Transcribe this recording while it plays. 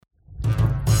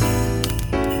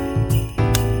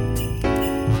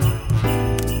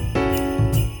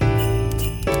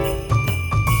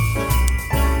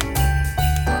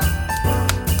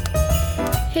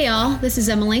y'all, this is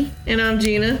Emily. And I'm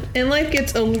Gina, and life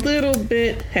gets a little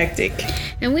bit hectic.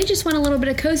 And we just want a little bit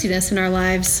of coziness in our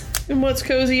lives. And what's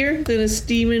cozier than a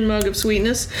steaming mug of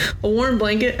sweetness, a warm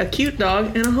blanket, a cute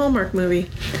dog, and a Hallmark movie?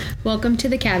 Welcome to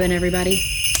the cabin, everybody.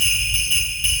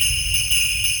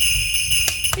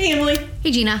 Hey, Emily.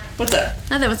 Hey, Gina. What's up?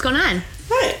 Nothing. What's going on?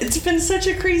 Hi. It's been such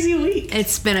a crazy week.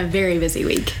 It's been a very busy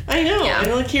week. I know. Yeah.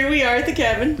 And look, here we are at the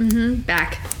cabin.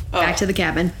 Back to the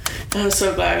cabin. I'm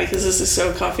so glad because this is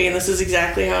so comfy, and this is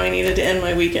exactly how I needed to end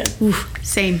my weekend. Oof,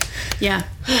 same. Yeah.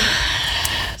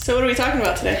 So what are we talking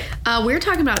about today? We're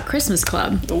talking about Christmas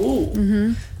Club.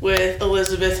 Ooh. With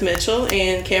Elizabeth Mitchell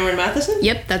and Cameron Matheson?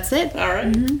 Yep, that's it. All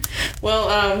right.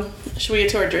 Well, should we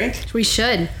get to our drink? We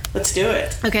should. Let's do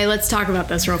it. Okay, let's talk about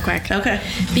this real quick. Okay.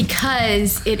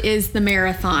 Because it is the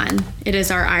marathon. It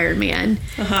is our Ironman.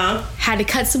 Uh-huh. Had to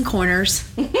cut some corners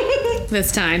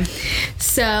this time.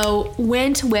 So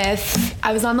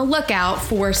I was on the lookout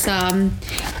for some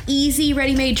easy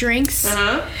ready-made drinks.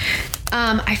 Uh-huh.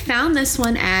 I found this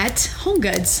one at Home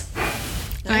Goods.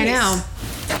 Nice. I know.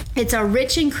 It's a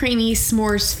rich and creamy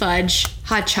s'mores fudge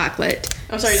hot chocolate.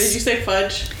 I'm sorry, did you say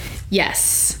fudge?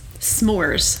 Yes.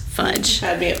 S'mores fudge.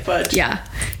 Had me at fudge. Yeah.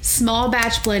 Small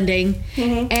batch blending.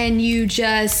 And you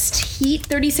just heat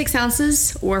 36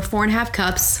 ounces or 4.5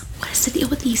 cups. What is the deal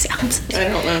with these ounces? I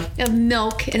don't know. Of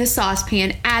milk in a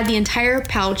saucepan. Add the entire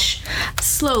pouch,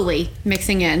 slowly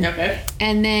mixing in. Okay.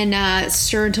 And then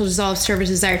stir until dissolved. Serve as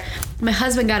desired. My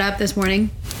husband got up this morning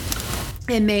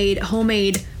and made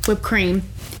homemade whipped cream.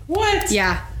 What?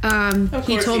 Yeah.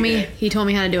 He told me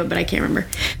how to do it, but I can't remember.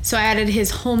 So I added his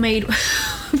homemade.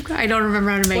 I don't remember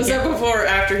how to make it. Was that before or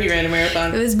after he ran a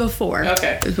marathon? It was before.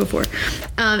 Okay. It was before.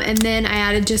 And then I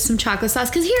added just some chocolate sauce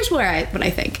because here's what I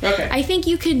think. Okay. I think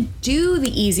you can do the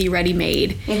easy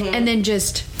ready-made and then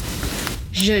just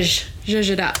zhuzh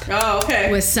it up. Oh, okay.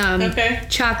 With some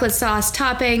chocolate sauce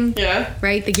topping. Yeah.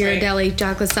 Right? The Ghirardelli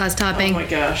chocolate sauce topping. Oh my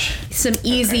gosh. Some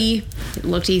easy. It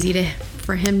looked easy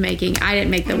for him making. I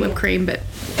didn't make the whipped cream, but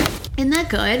isn't that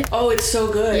good? Oh, it's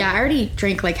so good. Yeah, I already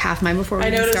drank like half mine before we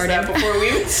even started. I noticed that before we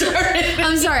even started.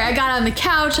 I'm sorry. I got on the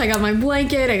couch. I got my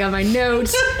blanket. I got my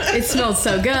notes. It smelled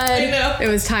so good. I know. It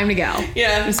was time to go.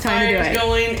 Yeah. It was time to do it.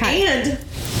 Going. And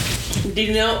do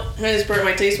you know, I just burnt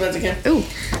my taste buds again. Ooh.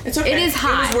 It's okay. It is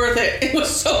hot. It was worth it. It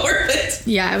was so worth it.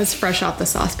 Yeah, it was fresh off the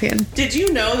saucepan. Did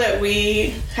you know that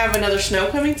we have another snow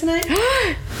coming tonight?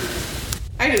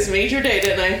 I just made your day,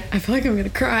 didn't I? I feel like I'm going to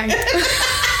cry.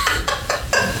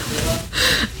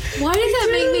 Why does that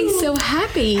make me so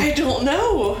happy? I don't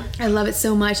know. I love it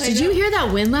so much. Did you hear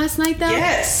that wind last night, though?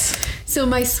 Yes. So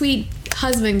my sweet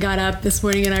husband got up this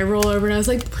morning and I roll over and I was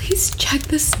like, please check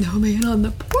the snowman on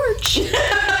the porch.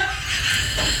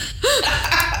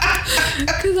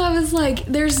 Because I was like,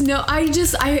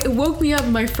 it woke me up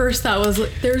and my first thought was,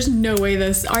 there's no way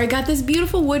I got this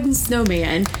beautiful wooden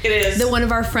snowman. It is. That one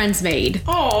of our friends made.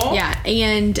 Oh. Yeah,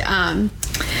 and I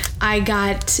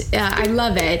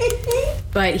love it,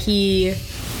 but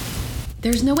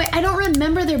there's no way, I don't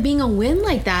remember there being a wind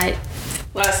like that.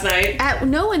 Last night?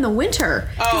 In the winter.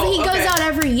 Oh, he goes out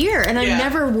every year, and I'm Yeah.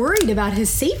 never worried about his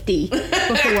safety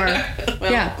before.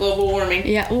 Well, global warming.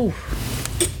 Yeah, ooh.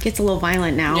 Gets a little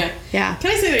violent now. Yeah. Can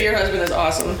I say that your husband is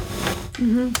awesome?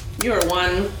 You are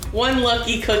one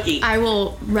lucky cookie. I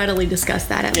will readily discuss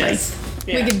that at Yes. length.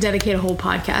 Yeah. We could dedicate a whole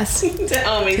podcast. To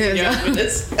how amazing your husband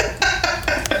is.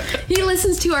 He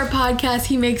listens to our podcast.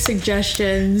 He makes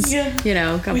suggestions. Yeah.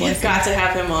 God We bless have got to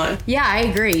have him on. Yeah, I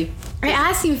agree. I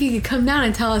asked him if he could come down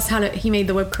and tell us he made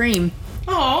the whipped cream.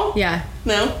 Oh. Yeah.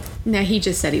 No? No, he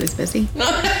just said he was busy.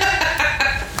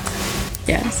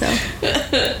 Yeah, so.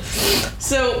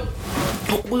 So,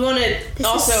 we wanted This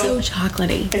also... is so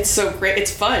chocolatey. It's so great.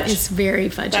 It's fudge. It's very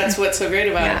fudgy. That's what's so great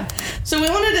about it. So we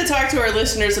wanted to talk to our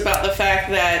listeners about the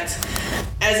fact that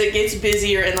as it gets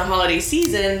busier in the holiday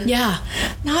season,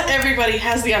 not everybody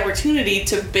has the opportunity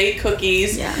to bake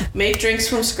cookies, make drinks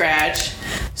from scratch.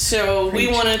 So we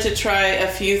wanted to try a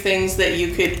few things that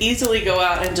you could easily go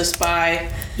out and just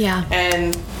buy. Yeah.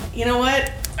 And you know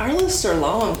what? Our lists are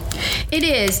long. It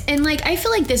is. And I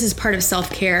feel like this is part of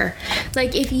self-care.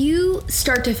 If you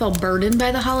start to feel burdened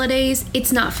by the holidays,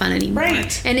 it's not fun anymore.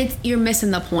 Right. And you're missing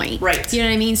the point. Right. You know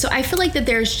what I mean? So I feel like that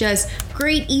there's just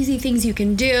great, easy things you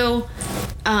can do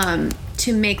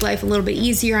to make life a little bit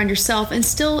easier on yourself and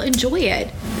still enjoy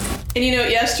it. And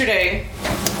yesterday,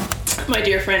 my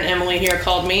dear friend Emily here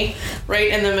called me right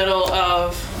in the middle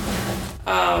of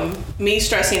me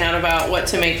stressing out about what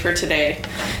to make for today.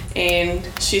 And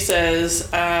she says,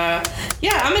 I'm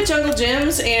at Jungle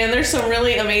Gyms and there's some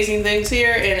really amazing things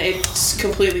here, and it's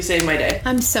completely saved my day.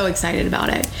 I'm so excited about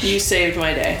it. You saved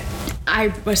my day.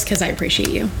 because I appreciate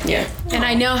you. Yeah. And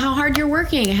I know how hard you're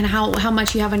working and how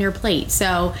much you have on your plate.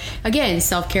 So again,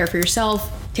 self-care for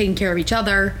yourself, taking care of each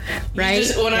other, right?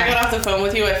 When I got off the phone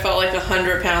with you, I felt like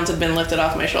 100 pounds had been lifted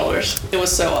off my shoulders. It was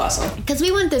so awesome. Because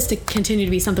we want this to continue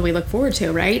to be something we look forward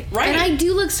to, right? Right. And I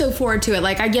do look so forward to it.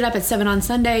 Like, I get up at 7 on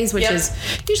Sundays, which is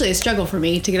usually a struggle for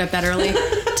me to get up that early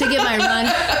to get my run.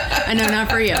 I know,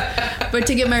 not for you, but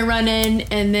to get my run in.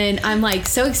 And then I'm like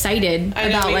so excited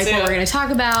about like what we're going to talk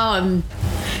about.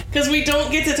 Because we don't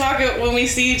get to talk when we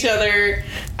see each other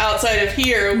outside of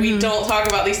here. We don't talk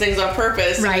about these things on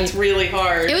purpose. Right. It's really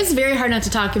hard. It was very hard not to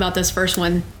talk about this first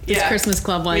one. This Christmas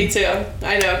Club one. Me too.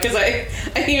 I know. Because I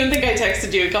even think I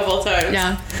texted you a couple of times.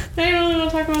 Yeah. I really want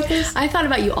to talk about this. I thought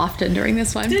about you often during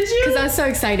this one. Did you? Because I was so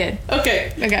excited.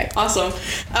 Okay. Awesome.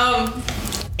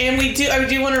 And I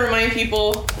do want to remind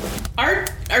people, our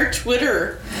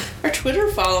Twitter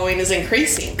following is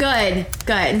increasing. Good.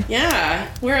 Yeah,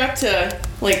 we're up to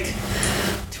like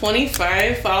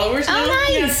 25 followers now. Oh,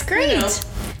 nice. Great. You know, no,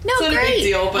 it's not great. a big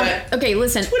deal, but okay,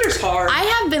 listen. Twitter's hard. I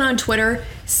have been on Twitter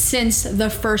since the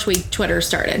first week Twitter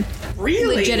started.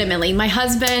 Really? Legitimately. My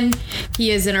husband,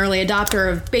 he is an early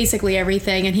adopter of basically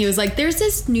everything, and he was like, there's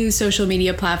this new social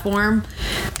media platform.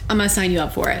 I'm going to sign you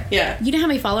up for it. Yeah. You know how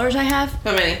many followers I have?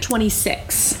 How many?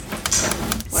 26.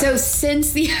 Wow. So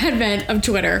since the advent of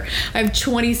Twitter, I have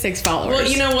 26 followers. Well,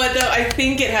 you know what, though? I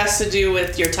think it has to do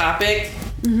with your topic.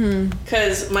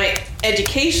 Because my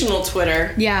educational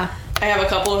Twitter... Yeah. I have a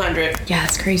couple of hundred. Yeah,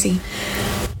 it's crazy.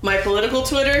 My political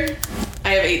Twitter, I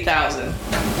have 8,000.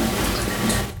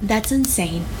 That's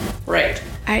insane. Right.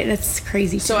 That's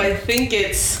crazy. So I think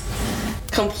it's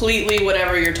completely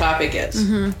whatever your topic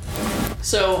is.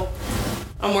 So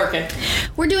I'm working.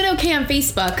 We're doing okay on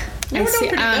Facebook. Yeah, we're doing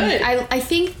pretty good. I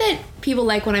think that people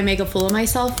like when I make a fool of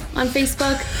myself on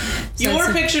Facebook. So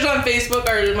your pictures on Facebook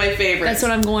are my favorite. That's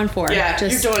what I'm going for. Yeah,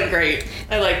 you're doing great.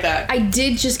 I like that. I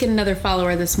did just get another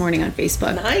follower this morning on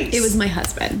Facebook. Nice. It was my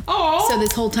husband. Oh. So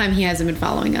this whole time he hasn't been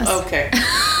following us. Okay.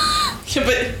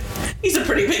 But he's a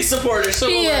pretty big supporter. So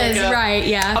he is, right,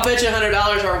 yeah. I'll bet you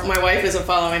 $100 or my wife isn't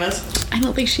following us. I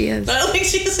don't think she is. I don't think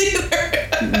she is either.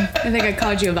 I think I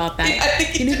called you about that.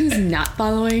 Yeah, you know who's not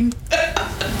following?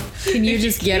 Can you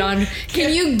just get on?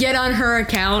 Can you get on her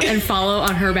account and follow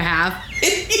on her behalf?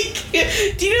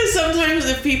 Do you know sometimes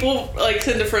if people like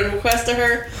send a friend request to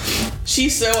her,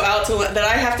 she's so out to that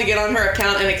I have to get on her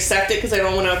account and accept it because I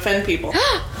don't want to offend people.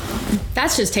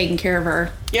 That's just taking care of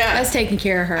her. Yeah, that's taking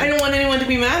care of her. I don't want anyone to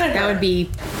be mad at her. That would be,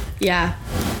 yeah.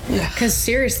 Because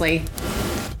seriously,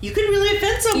 you could really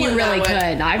offend someone. You really that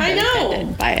way. could. I've been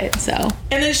offended by it. So.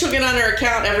 And then she'll get on her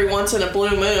account every once in a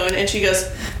blue moon, and she goes,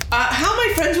 "How am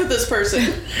I friends with this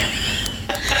person?"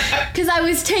 Because I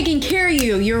was taking care of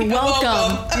you. You're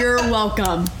welcome. You're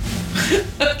welcome.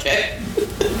 Okay.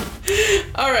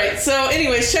 All right. So,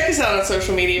 anyways, check us out on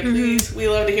social media, please. We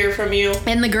love to hear from you.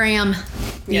 And the gram.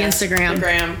 The Instagram. The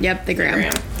gram. Yep, the gram.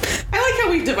 I like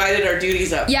how we've divided our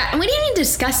duties up. Yeah, and we didn't even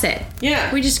discuss it.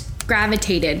 Yeah. We just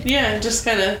gravitated. Yeah, just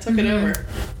kind of took it over.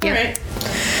 All right.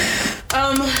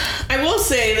 I will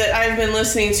say that I've been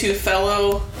listening to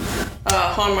fellow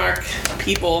Hallmark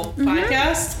people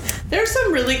podcasts. There's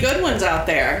some really good ones out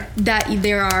there.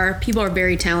 People are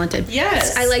very talented.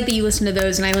 Yes. I like that you listen to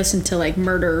those, and I listen to like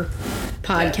murder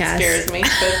podcasts. That scares me,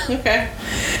 but okay.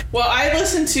 Well, I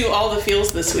listened to All the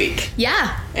Feels this week.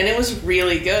 Yeah. And it was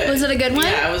really good. Was it a good one?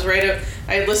 Yeah, it was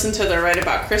I listened to the Right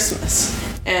About Christmas.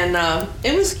 And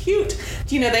it was cute.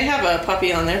 Do you know they have a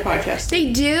puppy on their podcast?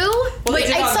 They do? Well, wait,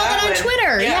 I saw that on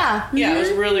Twitter. Yeah. Yeah, it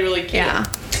was really, really cute. Yeah.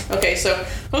 Okay, so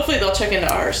hopefully they'll check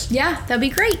into ours. Yeah, that'd be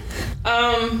great.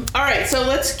 All right, so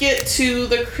let's get to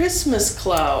the Christmas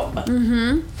Club.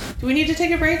 Do we need to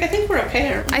take a break? I think we're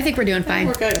okay, aren't we? I think we're doing fine.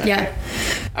 We're good. Okay. Yeah.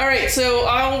 All right, so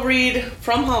I'll read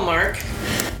from Hallmark.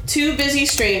 Two busy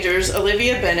strangers,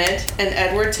 Olivia Bennett and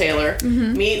Edward Taylor,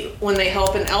 meet when they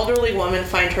help an elderly woman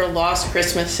find her lost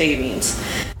Christmas savings.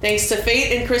 Thanks to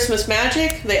fate and Christmas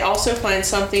magic, they also find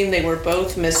something they were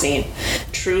both missing: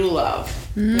 true love.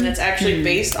 And it's actually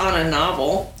based on a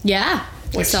novel. Yeah,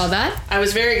 I saw that. I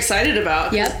was very excited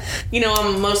about. Yep. You know,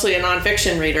 I'm mostly a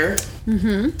nonfiction reader,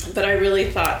 but I really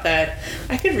thought that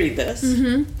I could read this.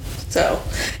 So,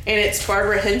 and it's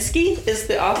Barbara Henske is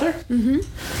the author.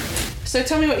 So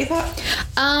tell me what you thought.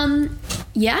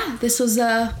 Yeah, this was,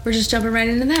 we're just jumping right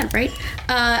into that, right?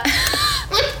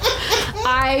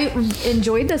 I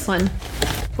enjoyed this one.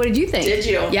 What did you think? Did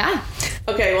you? Yeah.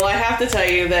 Okay, well, I have to tell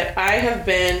you that I have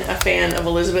been a fan of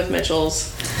Elizabeth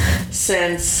Mitchell's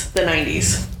since the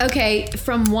 90s. Okay,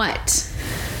 from what?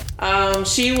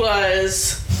 She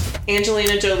was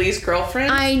Angelina Jolie's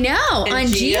girlfriend. I know, on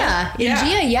Gia. Yeah. In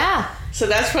Gia, yeah. So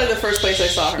that's probably the first place I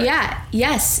saw her. Yeah.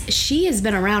 Yes. She has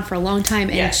been around for a long time,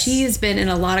 and she has been in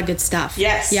a lot of good stuff.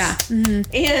 Yes. Yeah.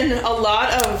 Mm-hmm. And a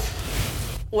lot of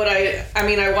what I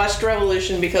watched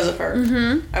Revolution because of her.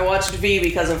 Mm-hmm. I watched V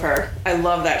because of her. I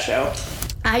love that show.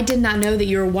 I did not know that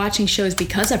you were watching shows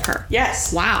because of her.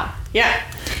 Yes. Wow. Yeah.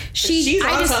 She's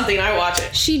on something, I watch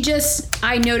it.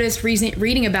 I noticed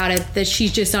reading about it that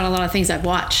she's just on a lot of things I've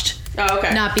watched. Oh, okay.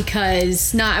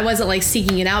 I wasn't like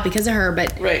seeking it out because of her,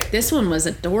 but this one was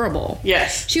adorable.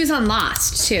 Yes. She was on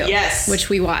Lost too. Yes. Which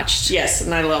we watched. Yes,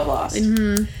 and I love Lost.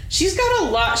 Mm-hmm. She's got a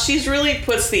lot. She's really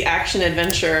puts the action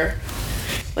adventure,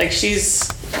 like she does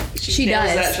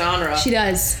that genre. She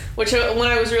does. Which when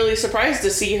I was really surprised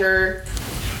to see her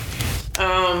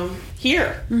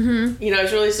here. Mm-hmm. I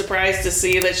was really surprised to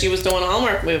see that she was doing a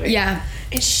Hallmark movie. Yeah.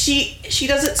 And she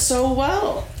does it so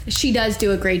well. She does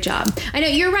do a great job. I know,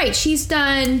 you're right. She's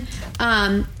done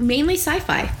mainly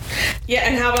sci-fi. Yeah,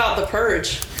 and how about The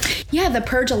Purge? Yeah, The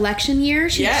Purge election year.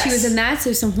 She was in that,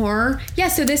 so some horror. Yeah,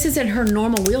 so this isn't her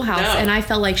normal wheelhouse, and I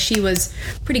felt like she was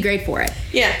pretty great for it.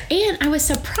 Yeah. And I was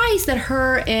surprised that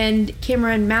her and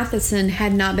Cameron Matheson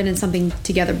had not been in something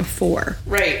together before.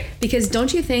 Right. Because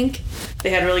don't you think...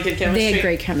 They had really good chemistry? They had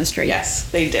great chemistry. Yes,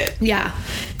 they did. Yeah.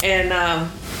 And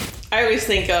I always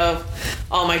think of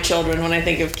All My Children when I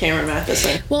think of Cameron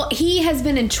Matheson. Well, he has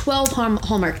been in 12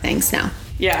 Hallmark things now.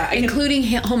 Yeah. Including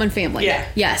Home and Family. Yeah.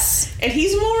 Yes. And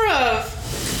he's more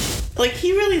of, like,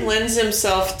 he really lends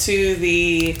himself to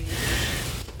the,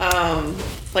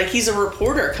 like, he's a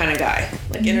reporter kind of guy.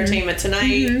 Like, Entertainment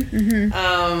Tonight. Mm-hmm.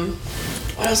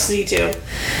 Mm-hmm. What else did he do?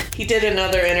 He did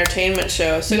another entertainment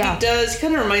show. So he kind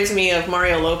of reminds me of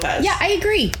Mario Lopez. Yeah, I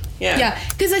agree. Yeah.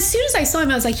 Because as soon as I saw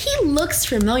him, I was like, he looks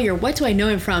familiar. What do I know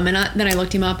him from? And then I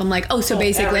looked him up. I'm like,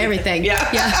 basically everything. Yeah.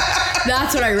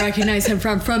 That's what I recognize him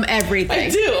from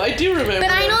everything. I do remember. But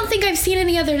I don't think I've seen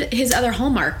his other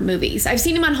Hallmark movies. I've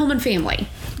seen him on Home and Family.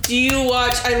 Do you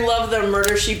watch, I love the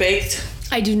Murder, She Baked?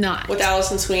 I do not. With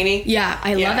Alison Sweeney? Yeah,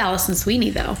 I love Alison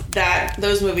Sweeney though.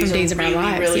 Those movies are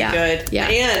really good. Yeah.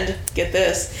 And, get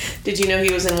this, did you know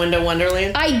he was in Window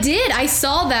Wonderland? I did. I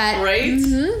saw that. Right?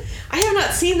 Mm-hmm. I have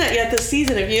not seen that yet this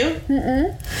season. Have you?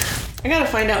 I gotta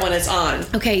find out when it's on.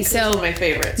 Okay, so... It's one of my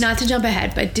favorites. Not to jump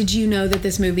ahead, but did you know that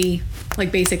this movie,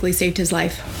 like, basically saved his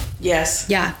life? Yes.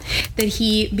 Yeah.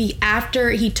 That after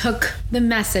he took the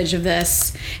message of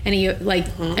this and he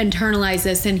internalized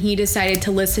this, and he decided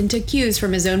to listen to cues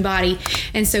from his own body.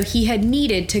 And so he had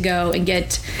needed to go and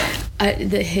get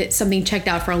something checked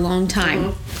out for a long time.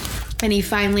 Mm-hmm. And he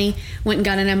finally went and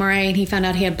got an MRI, and he found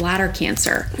out he had bladder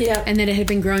cancer. Yeah. And that it had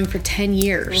been growing for 10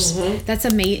 years. Mm-hmm. That's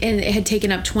amazing. And it had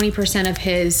taken up 20% of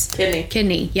his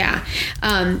kidney. Yeah.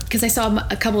 Because I saw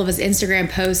a couple of his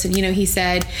Instagram posts, and, he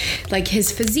said, like,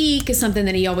 his physique is something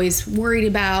that he always worried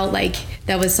about. Like,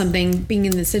 that was something, being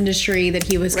in this industry, that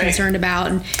he was concerned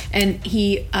about. And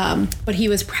he, but he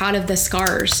was proud of the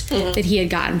scars that he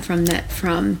had gotten from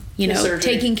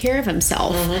taking care of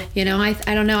himself. Mm-hmm.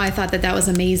 I don't know. I thought that was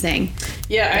amazing.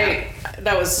 Yeah,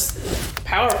 that was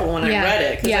powerful when I read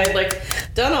it, because I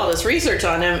had done all this research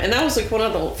on him, and that was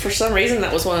for some reason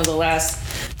that was one of the last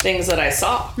things that I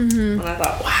saw, and I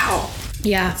thought, wow,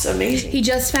 it's amazing. He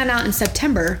just found out in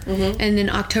September, and in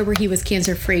October he was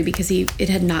cancer free because it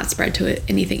had not spread to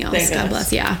anything else. God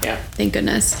bless. Yeah, thank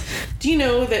goodness. Do you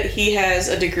know that he has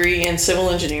a degree in civil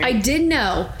engineering? I did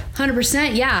know.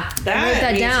 100%, yeah. I wrote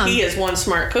that down. He is one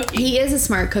smart cookie. He is a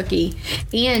smart cookie.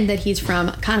 And that he's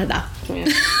from Canada. Yeah.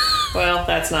 Well,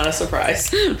 that's not a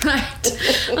surprise.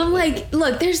 Right. I'm like,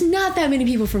 look, there's not that many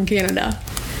people from Canada.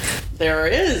 There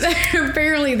is.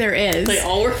 Apparently there is. They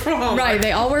all work for Hallmark. Right,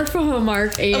 they all work for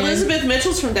Hallmark. And Elizabeth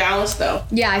Mitchell's from Dallas, though.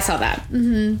 Yeah, I saw that.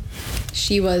 Mm-hmm.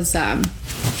 She was,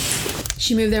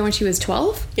 she moved there when she was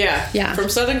 12? Yeah. Yeah. From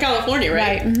Southern California,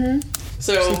 right? Right, mm-hmm.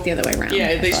 So she's the other way around.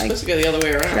 Yeah, they're supposed to go the other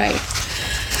way around. Right.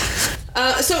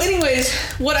 So anyways,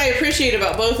 what I appreciate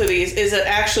about both of these is that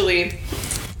actually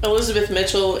Elizabeth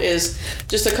Mitchell is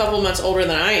just a couple months older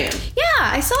than I am. Yeah,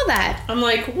 I saw that. I'm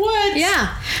like, what?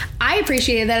 Yeah. I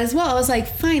appreciated that as well. I was like,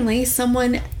 finally,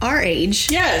 someone our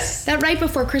age. Yes. That right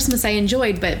before Christmas I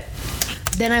enjoyed, but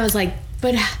then I was like,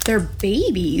 but they're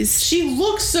babies. She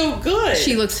looks so good.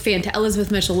 She looks fantastic. Elizabeth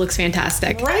Mitchell looks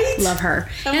fantastic. Right? Love her.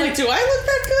 I'm like, do I look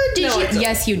that good? No, I don't.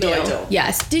 Yes, you do. No, I don't.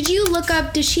 Yes. Did you look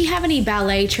up, does she have any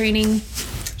ballet training?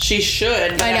 She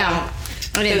should. I know.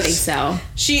 I didn't think so.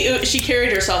 She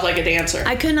carried herself like a dancer.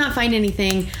 I could not find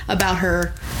anything about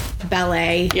her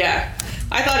ballet. Yeah.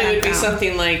 I thought it would be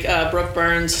something like Brooke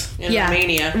Burns in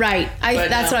Romania. Right.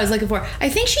 That's what I was looking for. I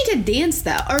think she did dance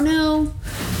though. Or no.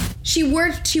 She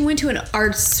went to an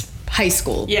arts high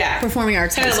school. Yeah. Performing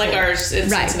arts high school. Kind of like ours in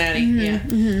Cincinnati. Mm-hmm. Yeah.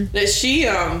 Mm-hmm. That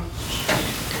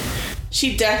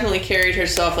she definitely carried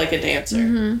herself like a dancer.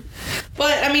 Mm-hmm.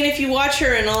 But, I mean, if you watch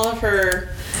her in all of her,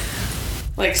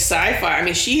 like, sci-fi, I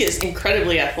mean, she is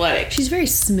incredibly athletic. She's very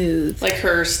smooth. Like,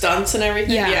 her stunts and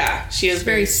everything. Yeah. She is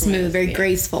very smooth, very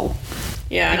graceful.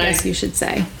 Yeah. I guess you should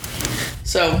say.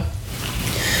 So,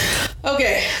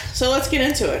 okay. So, let's get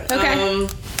into it. Okay.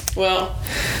 Well,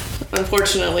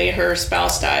 unfortunately, her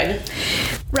spouse died.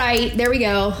 Right, there we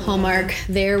go. Hallmark.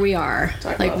 There we are.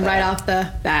 Like right off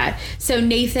the bat. So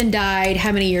Nathan died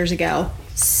how many years ago?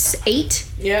 8?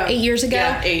 Yeah. 8 years ago?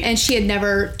 Yeah, 8. And she had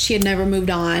never moved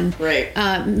on. Right.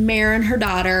 Maren, her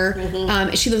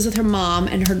daughter, she lives with her mom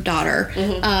and her daughter.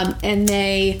 And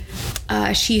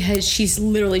she's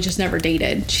literally just never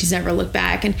dated. She's never looked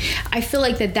back. And I feel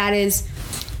like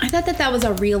I thought that was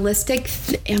a realistic,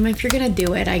 if you're going to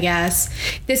do it, I guess.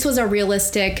 This was a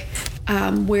realistic,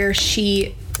 where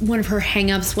one of her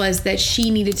hangups was that she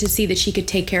needed to see that she could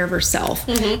take care of herself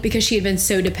because she had been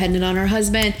so dependent on her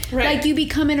husband. Right. Like, you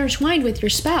become intertwined with your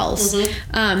spouse.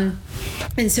 And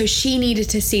so she needed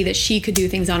to see that she could do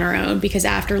things on her own because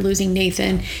after losing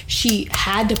Nathan, she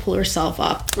had to pull herself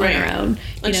up on her own.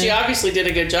 And she obviously did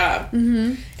a good job.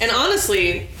 And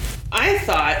honestly, I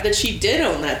thought that she did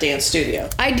own that dance studio.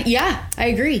 I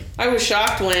agree. I was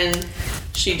shocked when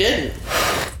she didn't.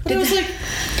 But I was like,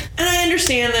 and I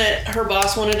understand that her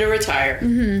boss wanted to retire.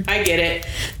 I get it.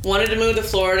 Wanted to move to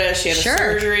Florida. She had a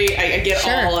surgery. I get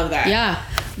all of that. Yeah.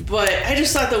 But I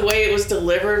just thought the way it was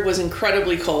delivered was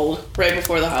incredibly cold right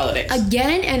before the holidays.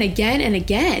 Again and again and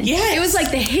again. Yes. It was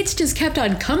like the hits just kept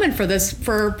on coming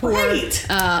for poor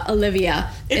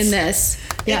Olivia in this.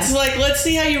 Yeah. It's like, let's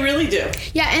see how you really do.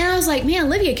 Yeah, and I was like, man,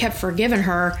 Olivia kept forgiving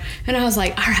her. And I was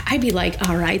like, all right, I'd be like,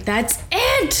 all right, that's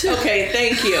it. Okay,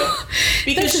 thank you.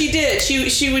 Because she did.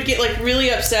 She would get like really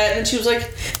upset and she was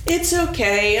like, it's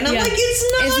okay. And I'm like,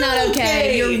 it's not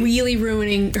okay. You're really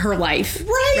ruining her life.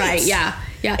 Right. Right, yeah.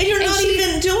 Yeah. And you're not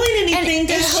even doing anything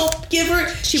to help give her.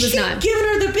 She was not giving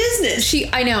her the business.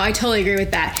 I know. I totally agree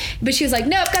with that. But she was like,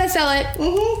 nope, gotta sell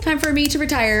it. Time for me to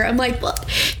retire. I'm like, well.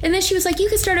 And then she was like, you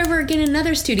could start over again in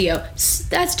another studio.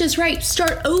 That's just right.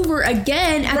 Start over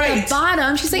again at the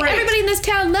bottom. She's like, everybody in this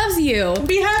town loves you.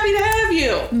 Be happy to have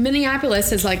you.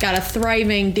 Minneapolis has like got a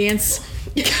thriving dance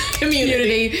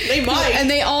community. They might. And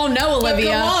they all know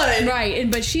Olivia. But come on.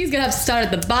 Right. But she's gonna have to start at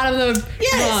the bottom of the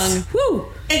rung. Woo.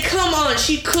 And come on,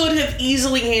 she could have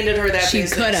easily handed her that business.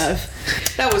 She could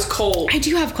have. That was cold. I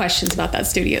do have questions about that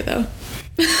studio, though.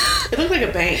 It looked like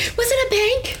a bank. Was it a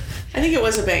bank? I think it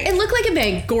was a bank. It looked like a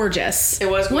bank. Gorgeous. It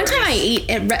was gorgeous. One time I ate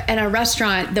at a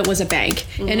restaurant that was a bank,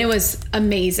 and it was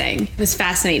amazing. It was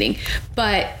fascinating.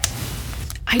 But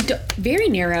very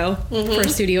narrow for a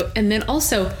studio. And then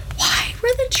also, why were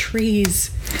the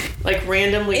trees like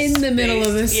randomly in the middle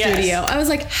of the studio? Yes. I was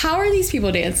like, how are these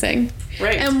people dancing?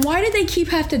 Right. And why did they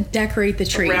have to decorate the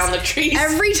trees? Around the trees.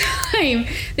 Every time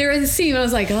there was a scene, I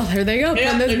was like, oh, there they go.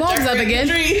 Putting those bulbs up again.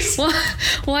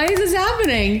 Why is this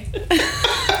happening?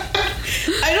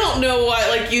 I don't know why,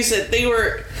 like you said, they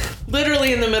were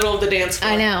literally in the middle of the dance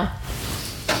floor. I know.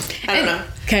 I don't know.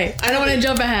 Okay, I don't want to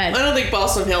jump ahead. I don't think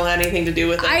Balsam Hill had anything to do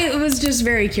with it. I was just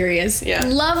very curious. Yeah.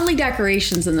 Lovely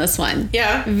decorations in this one.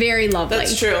 Yeah. Very lovely.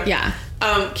 That's true. Yeah.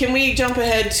 Can we jump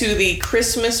ahead to the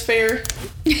Christmas fair?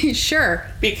 Sure.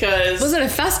 Because... Was it a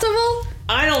festival?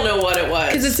 I don't know what it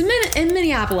was. Because it's in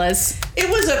Minneapolis. It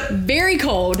was very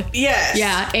cold. Yes.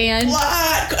 Yeah, and...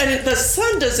 And the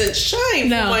sun doesn't shine,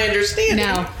 from my understanding.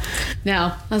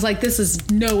 No. I was like,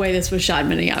 no way this was shot in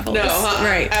Minneapolis. No,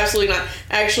 right. Absolutely not.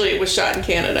 Actually, it was shot in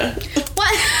Canada.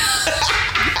 What?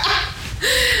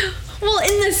 Well,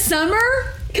 in the summer?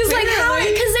 Because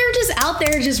they're just out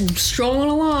there just strolling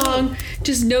along.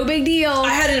 Just no big deal.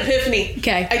 I had an epiphany.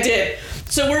 Okay. I did.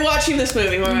 So we're watching this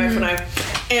movie, my wife and I.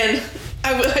 And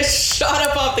I shot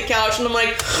up off the couch and I'm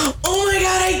like, oh my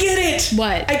God, I get it.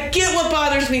 What? I get what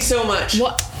bothers me so much.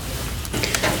 What?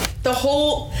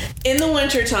 In the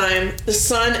wintertime, the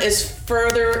sun is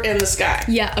further in the sky.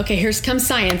 Yeah, okay, here comes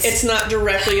science. It's not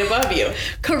directly above you.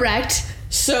 Correct.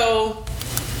 So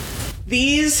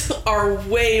these are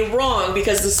way wrong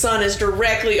because the sun is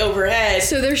directly overhead.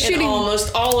 So they're shooting... in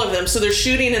almost all of them. So they're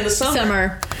shooting in the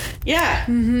summer. Yeah.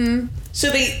 Mm-hmm. So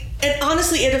and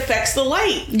honestly, it affects the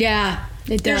light. Yeah,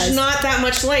 it does. There's not that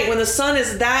much light. When the sun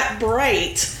is that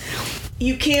bright,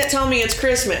 you can't tell me it's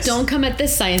Christmas. Don't come at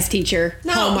this science teacher,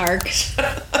 no. Hallmark.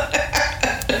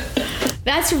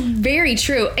 That's very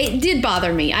true. It did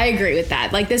bother me. I agree with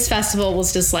that. Like, this festival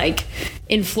was just like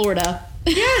in Florida.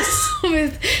 Yes.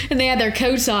 And they had their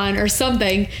coats on or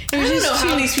something. I don't know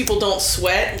how these people don't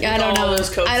sweat with all those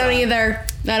coats I don't on. either.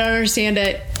 I don't understand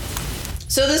it.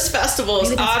 So this festival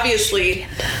is obviously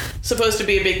supposed to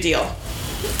be a big deal.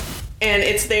 And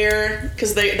it's there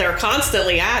because they're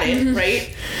constantly at it,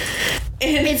 right?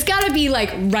 And it's got to be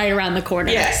like right around the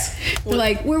corner. Yes. We're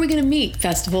like, where are we going to meet?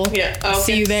 Festival. Yeah. Okay.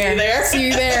 See you there. See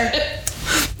you there.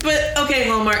 But, okay,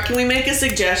 Hallmark, can we make a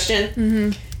suggestion?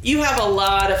 Mm-hmm. You have a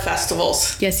lot of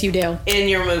festivals. Yes, you do. In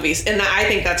your movies. And I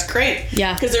think that's great.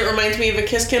 Yeah. Because it reminds me of a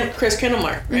Chris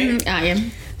Kindlemark, right? Mm-hmm. I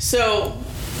am. So,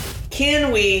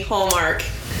 can we, Hallmark,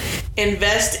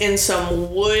 invest in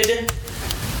some wood,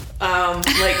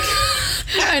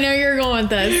 I know you're going with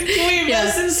this. Can we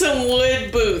invest in some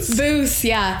wood booths? Booths,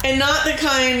 yeah. And not the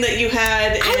kind that you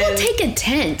had in... I will take a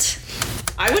tent.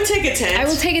 I would take a tent. I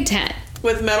will take a tent.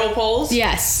 With metal poles?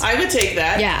 Yes. I would take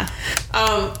that. Yeah.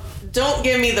 Don't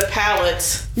give me the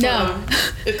pallets from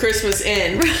the Christmas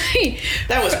Inn. Right.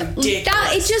 That was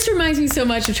ridiculous. It just reminds me so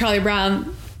much of Charlie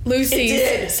Brown.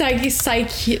 Lucy's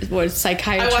psychiatry.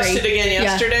 I watched it again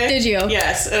yesterday. Yeah. Did you?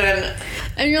 Yes.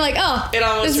 And you're like,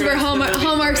 this is where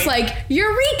Hallmark's like,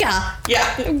 Eureka!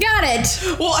 Yeah. Got it.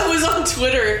 Well, I was on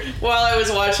Twitter while I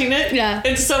was watching it. Yeah.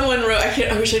 And someone wrote,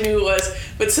 I wish I knew who it was,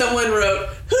 but someone wrote,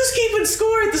 who's keeping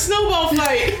score at the snowball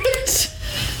fight?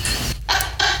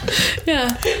 Yeah,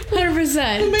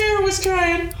 100%. The mayor was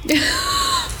trying.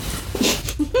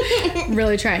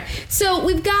 Really trying. So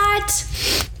we've got,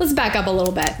 let's back up a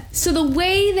little bit. So the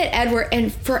way that Edward,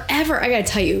 and forever, I gotta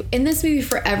tell you, in this movie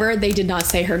forever, they did not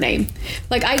say her name.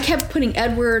 Like, I kept putting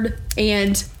Edward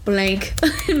and blank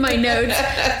in my notes.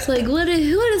 It's like, who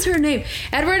is her name?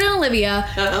 Edward and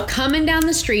Olivia coming down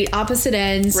the street, opposite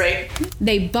ends. Right.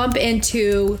 They bump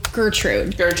into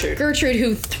Gertrude,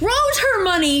 who throws her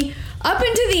money up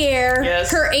into the air.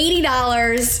 Yes. Her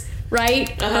 $80. Right?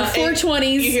 Her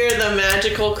 420s. You hear the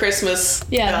magical Christmas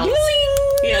bells.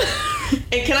 Yeah.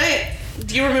 And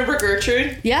do you remember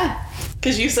Gertrude? Yeah.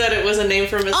 Because you said it was a name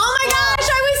for Mrs. Oh my gosh,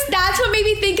 that's what made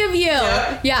me think of you.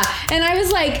 Yeah. And I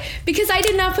was like, because I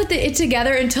did not put it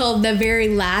together until the very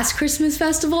last Christmas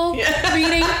festival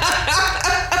reading.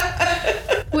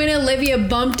 When Olivia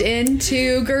bumped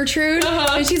into Gertrude.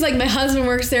 And she's like, my husband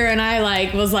works there. And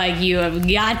I was like, you have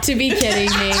got to be kidding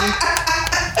me.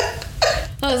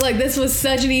 I was like, this was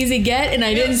such an easy get, and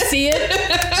I didn't see it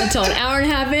until an hour and a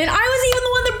half in. I was even the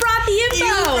one that brought the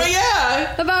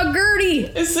info about Gertie.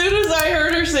 As soon as I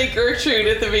heard her say Gertrude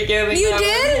at the beginning, you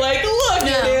did? Was like, look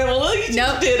at Anna, look, she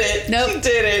did it. She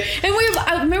did it. And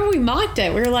I remember we mocked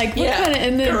it. We were like, what kind of,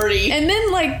 and then Gertie. And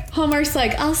then like Hallmark's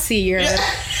like, I'll see you,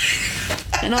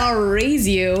 and I'll raise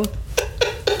you.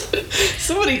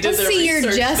 Somebody did their see your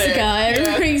Jessica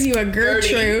and raise you a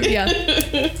Gertrude. Yeah.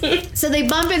 So they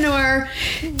bump into her,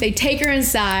 they take her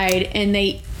inside, and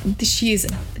she's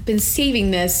been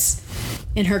saving this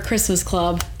in her Christmas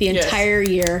club the entire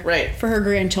year for her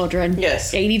grandchildren.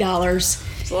 Yes. $80.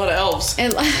 It's a lot of elves.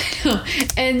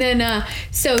 And then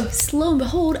so lo and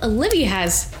behold, Olivia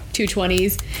has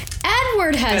 220s.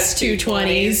 Edward has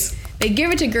 220s. They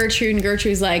give it to Gertrude, and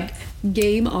Gertrude's like,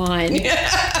 game on.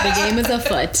 The game is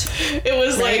afoot. It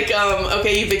was like,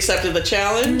 okay, you've accepted the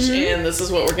challenge, and this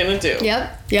is what we're gonna do.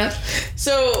 Yep.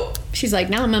 So she's like,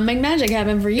 now I'm gonna make magic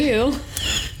happen for you.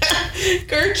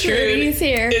 Gertrude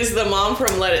is the mom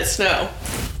from Let It Snow.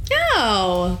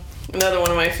 Oh. Another one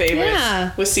of my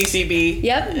favorites with CCB.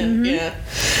 Yep. Yeah.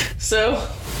 So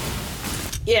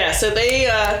they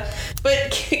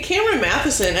but Cameron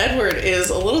Matheson, Edward,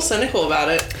 is a little cynical about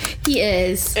it. He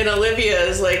is. And Olivia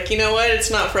is like, you know what?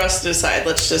 It's not for us to decide.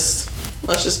 Let's just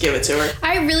give it to her.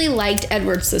 I really liked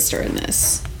Edward's sister in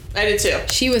this. I did too.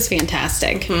 She was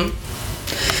fantastic. I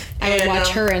would watch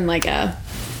her in like a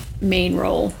main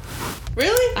role.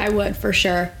 Really? I would, for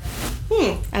sure.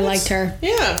 I liked her.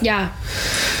 Yeah.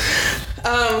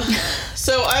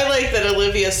 So I like that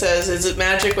Olivia says, is it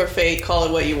magic or fate? Call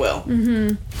it what you will.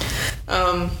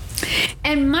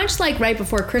 And much like right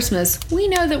before Christmas, we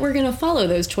know that we're going to follow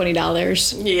those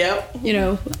 $20. Yep. You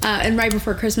know, and right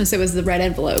before Christmas, it was the red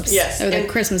envelopes. Yes. Or the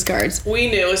Christmas cards.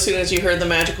 We knew as soon as you heard the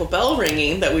magical bell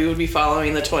ringing that we would be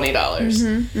following the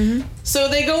 $20. So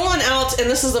they go on out, and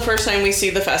this is the first time we see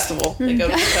the festival. They go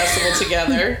to the festival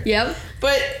together. Yep.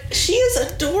 But she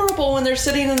is adorable when they're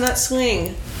sitting in that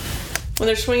swing. When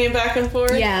they're swinging back and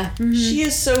forth. Yeah. She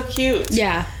is so cute.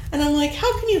 Yeah. And I'm like,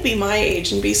 how can you be my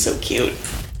age and be so cute?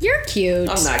 You're cute.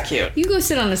 I'm not cute. You go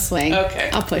sit on a swing.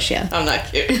 Okay. I'll push you. I'm not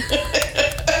cute.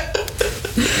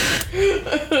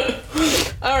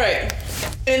 All right.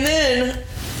 And then,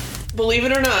 believe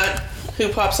it or not, who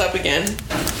pops up again?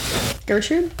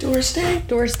 Gertrude? Doris Day.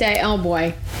 Doris Day. Oh,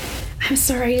 boy. I'm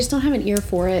sorry. I just don't have an ear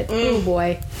for it. Oh,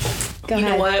 boy. Go ahead. You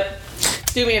know what?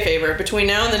 Do me a favor. Between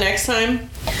now and the next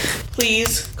time,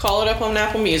 please call it up on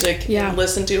Apple Music and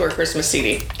listen to her Christmas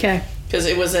CD. Okay. Because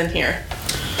it was in here.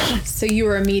 So you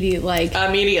were immediately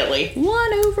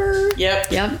won over. Yep.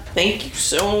 Thank you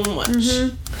so much.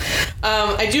 Mm-hmm.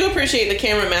 I do appreciate that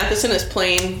Cameron Matheson is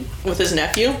playing with his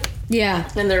nephew. Yeah.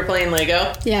 And they're playing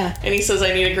Lego. Yeah. And he says,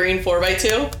 I need a green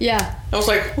 4x2. Yeah. I was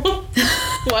like, what?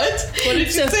 What did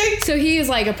you say? So he is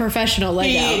like a professional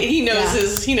Lego. He knows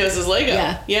his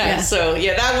Lego. Yeah. So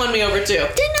that won me over too.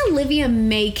 Didn't Olivia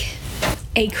make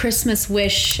a Christmas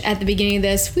wish at the beginning of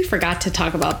this? We forgot to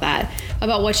talk about that.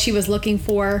 About what she was looking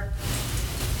for.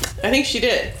 I think she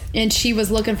did. And she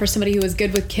was looking for somebody who was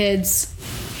good with kids.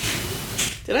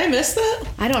 Did I miss that?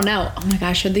 I don't know. Oh my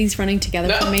gosh, are these running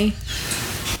together for me?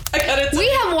 I've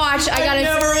never watched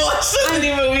so many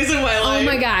movies in my life. Oh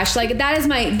my gosh, like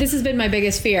this has been my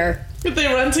biggest fear. That they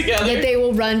run together. That they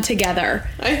will run together.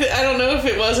 I don't know if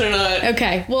it was or not.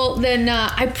 Okay, well then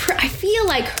I feel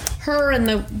like her and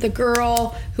the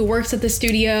girl who works at the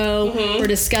studio were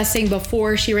discussing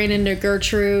before she ran into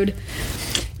Gertrude.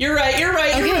 You're right.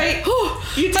 Okay. I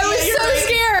was so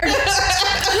scared. I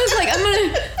was like, I'm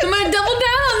gonna double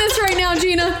down on this right now,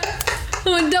 Gina.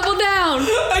 I'm gonna double down.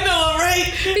 I know,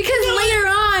 right? Because later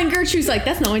on, Gertrude's like,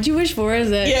 that's not what you wish for,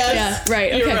 is it? Yes. Yeah,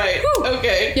 right. Okay. You're right. Whew.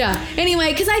 Okay. Yeah.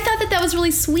 Anyway, because I thought that was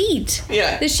really sweet.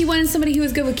 Yeah. That she wanted somebody who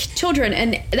was good with children.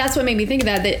 And that's what made me think of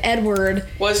that Edward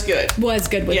was good with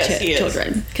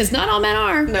children. Because not all men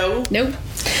are. No. Nope.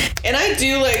 And I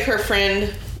do like her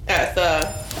friend at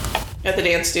the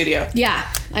dance studio. Yeah,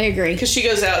 I agree. Because she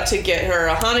goes out to get her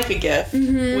a Hanukkah gift,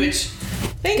 which...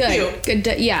 Thank you.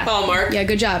 Good. Yeah. Hallmark. Yeah,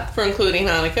 good job. For including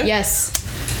Hanukkah. Yes.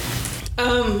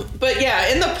 But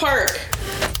yeah, in the park,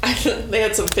 they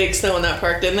had some fake snow in that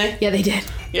park, didn't they? Yeah, they did.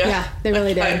 Yeah, they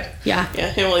really did. Yeah.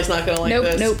 Yeah, Emily's not going to like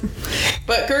this. Nope.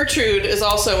 But Gertrude is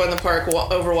also in the park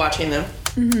overwatching them.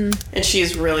 Mm-hmm. And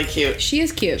she's really cute. She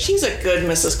is cute. She's a good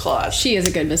Mrs. Claus. She is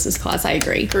a good Mrs. Claus, I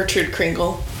agree. Gertrude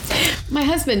Kringle. My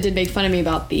husband did make fun of me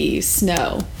about the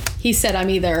snow. He said I'm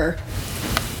either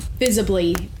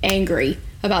visibly angry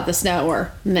about the snow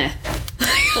or meh.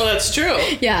 Well, that's true.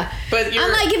 Yeah. But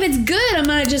I'm like, if it's good, I'm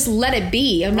going to just let it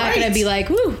be. I'm not going to be like,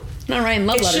 woo, I'm not writing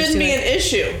love letters to it. It shouldn't be an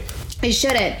issue. It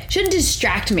shouldn't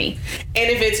distract me. And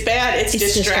if it's bad, it's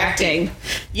distracting.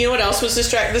 You know what else was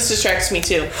distracting? This distracts me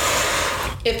too.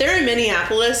 If they're in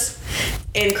Minneapolis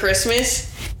in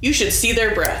Christmas, you should see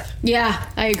their breath. Yeah,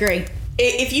 I agree.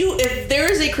 If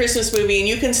there is a Christmas movie and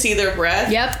you can see their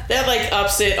breath, that like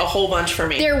ups it a whole bunch for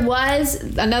me. There was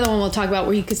another one we'll talk about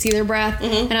where you could see their breath,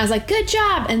 and I was like, good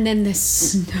job. And then the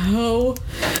snowmen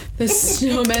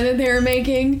that they were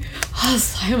making,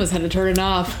 I almost had to turn it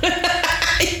off.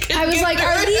 I was like,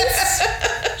 are these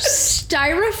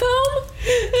styrofoam?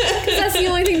 Because that's the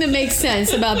only thing that makes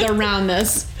sense about the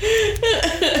roundness.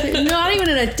 Not even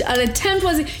an attempt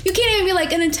was. You can't even be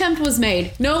like, an attempt was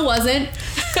made. No, it wasn't.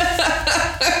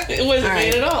 It wasn't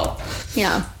made at all.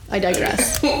 Yeah, I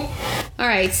digress. All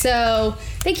right, so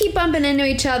they keep bumping into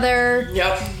each other.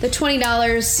 Yep. The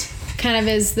 $20 kind of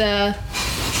is the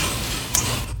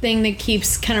thing that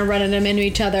keeps kind of running them into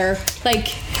each other. Like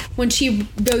when she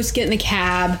goes to get in the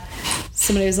cab,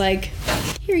 somebody was like,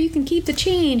 here, you can keep the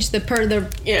change. The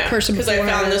person because I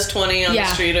found this 20 on the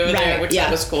street over there, which that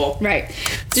was cool. Right.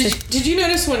 Did you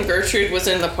notice when Gertrude was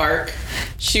in the park,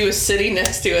 she was sitting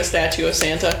next to a statue of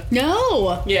Santa?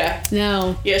 No. Yeah.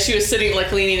 No. Yeah, she was sitting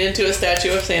like leaning into a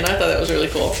statue of Santa. I thought that was really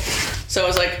cool. So I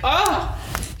was like, oh,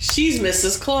 she's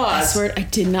Mrs. Claus. I swear I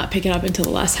did not pick it up until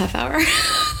the last half hour.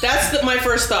 That's my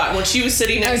first thought. When she was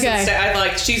sitting next to the statue, I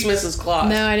like, she's Mrs. Claus.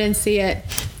 No, I didn't see it.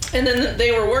 And then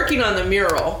they were working on the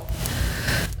mural.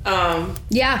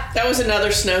 That was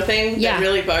another snow thing that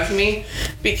really bugged me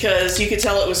because you could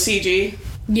tell it was CG.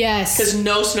 Yes. Because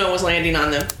no snow was landing on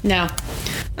them. No.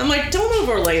 I'm like, don't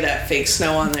overlay that fake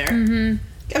snow on there. Mm-hmm.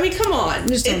 I mean, come on.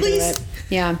 Just at least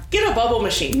get a bubble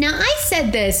machine. Now, I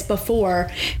said this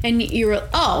before, and you were,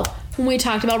 when we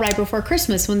talked about right before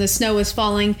Christmas, when the snow was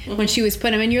falling, when she was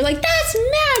putting them in, you're like, that's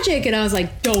magic. And I was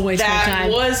like, don't waste my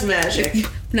time. That was magic.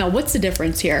 No, what's the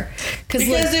difference here? Because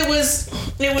it was...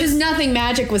 Because nothing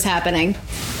magic was happening.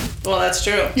 Well, that's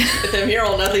true. At the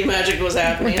mural, nothing magic was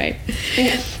happening. Right.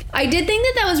 I did think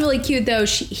that was really cute, though.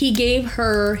 He gave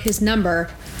her his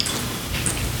number,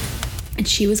 and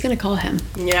she was going to call him.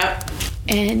 Yeah.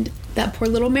 And that poor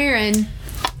little Marin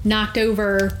knocked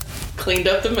over... Cleaned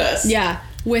up the mess. Yeah.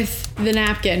 With the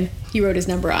napkin he wrote his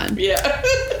number on. Yeah.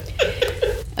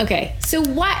 Okay, so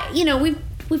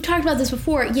we've talked about this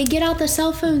before. You get out the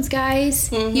cell phones, guys.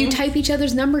 Mm-hmm. You type each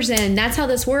other's numbers in. That's how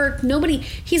this works.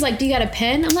 He's like, do you got a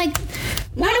pen? I'm like,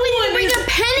 why do we need to bring a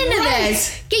pen into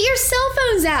this? Get your cell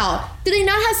phones out. Do they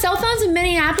not have cell phones in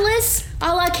Minneapolis?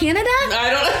 A la Canada?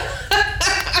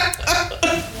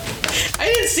 I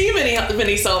didn't see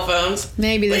many cell phones.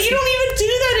 Maybe this. But you don't even do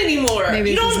that anymore.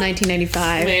 Maybe this is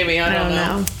 1995. Maybe I don't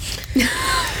know.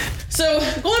 So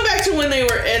going back to when they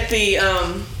were at the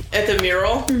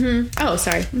mural. Mm-hmm. Oh,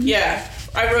 sorry. Mm-hmm. Yeah,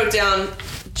 I wrote down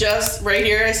just right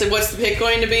here. I said, "What's the pick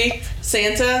going to be?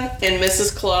 Santa and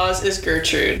Mrs. Claus is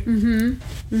Gertrude." Mm-hmm.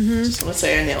 Mm-hmm. Just want to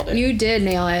say I nailed it. You did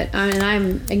nail it.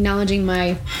 I'm acknowledging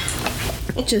my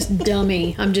just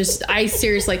dummy. I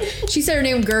seriously. She said her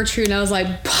name Gertrude, and I was like,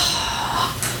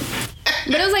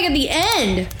 but it was like at the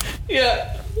end.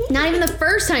 Yeah. Not even the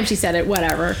first time she said it.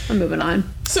 Whatever. I'm moving on.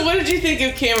 So what did you think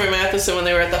of Cameron Matheson when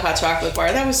they were at the hot chocolate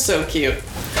bar? That was so cute.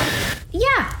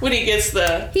 Yeah. When he gets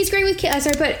He's great with kids.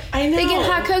 Sorry, but I know. They get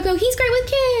hot cocoa. He's great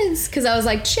with kids. Because I was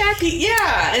like, check.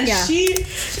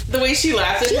 The way she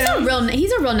laughed at him.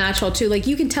 He's a real natural, too. Like,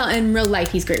 you can tell in real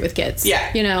life he's great with kids.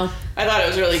 Yeah. You know? I thought it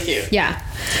was really cute. Yeah.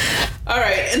 All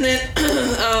right. And then,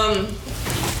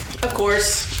 of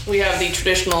course, we have the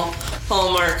traditional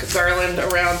Hallmark garland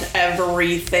around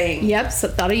everything. Yep, so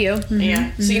thought of you. Mm-hmm.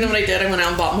 Yeah. So you know what I did? I went out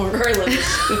and bought more garland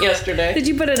yesterday. Did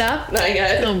you put it up? Not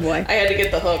yet. Oh boy. I had to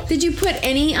get the hook. Did you put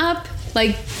any up?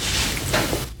 Like,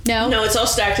 no? No, it's all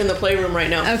stacked in the playroom right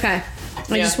now. Okay.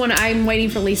 I'm waiting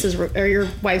for Lisa's or your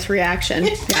wife's reaction.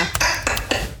 Yeah.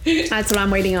 That's what I'm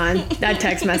waiting on. That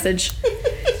text message.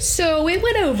 So it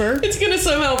went over. It's going to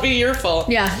somehow be your fault.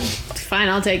 Yeah. Fine,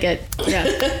 I'll take it. Yeah.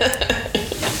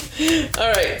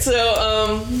 All right,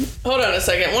 so hold on a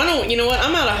second. You know what?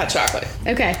 I'm out of hot chocolate.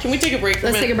 Okay. Can we take a break for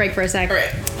a minute? Let's take a break for a sec. All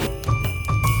right.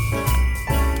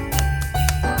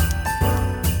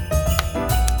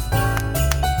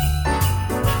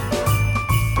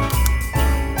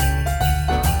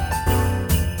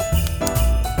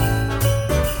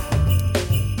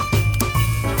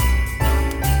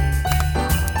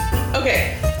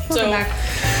 Okay,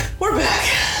 we're back.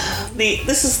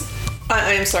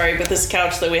 I am sorry, but this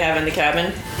couch that we have in the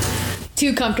cabin.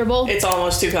 Too comfortable? It's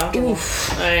almost too comfortable.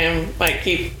 Oof. I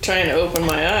keep trying to open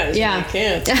my eyes. Yeah. And I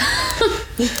can't.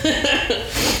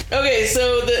 Okay,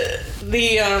 so the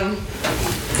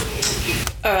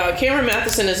Cameron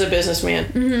Matheson is a businessman.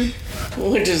 Mm-hmm.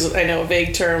 Which is, I know, a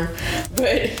vague term,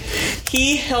 but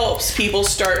he helps people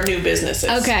start new businesses.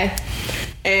 Okay.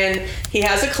 And he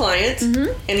has a client,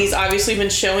 mm-hmm. and he's obviously been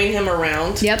showing him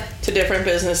around to different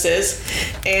businesses.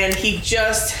 And he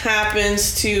just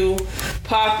happens to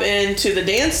pop into the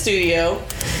dance studio.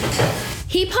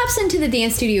 He pops into the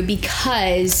dance studio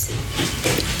because...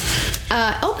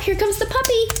 here comes the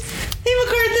puppy. Hey,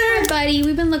 MacArthur. Hi, buddy.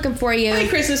 We've been looking for you. Hi,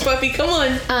 Christmas puppy. Come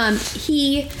on.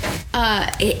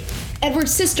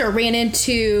 Edward's sister ran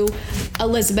into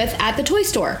Elizabeth at the toy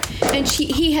store, and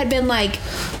he had been like,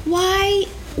 why?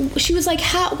 She was like,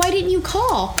 why didn't you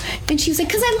call? And she was like,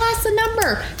 because I lost the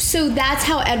number. So that's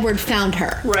how Edward found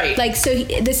her. Right. Like, so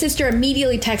the sister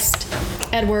immediately texted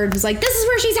Edward, was like, this is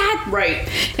where she's at. Right.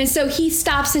 And so he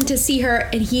stops in to see her,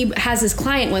 and he has his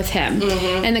client with him.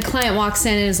 Mm-hmm. And the client walks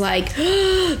in and is like,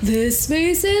 this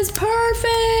space is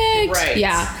perfect. Right.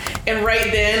 Yeah. And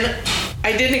right then,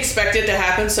 I didn't expect it to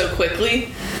happen so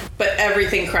quickly, but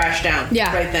everything crashed down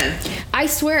right then. I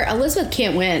swear, Elizabeth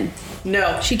can't win.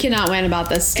 No. She cannot win about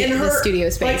this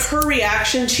studio space. Like, her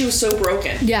reaction, she was so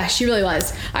broken. Yeah, she really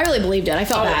was. I really believed it. I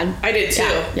felt bad. I did too.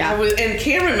 Yeah. And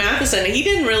Cameron Matheson, he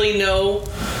didn't really know.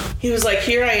 He was like,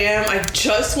 here I am. I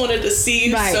just wanted to see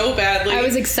you so badly. I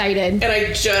was excited. And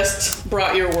I just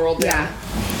brought your world down.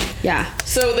 Yeah.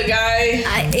 So the guy...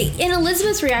 and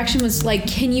Elizabeth's reaction was like,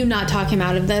 can you not talk him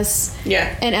out of this?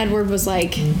 Yeah. And Edward was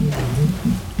like,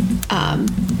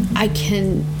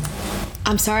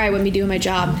 I'm sorry, I wouldn't be doing my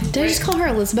job. Did I just call her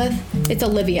Elizabeth? It's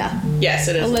Olivia. Yes,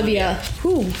 it is Olivia.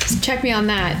 Ooh, check me on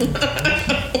that.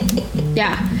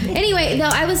 Yeah. Anyway, though,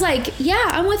 I was like, yeah,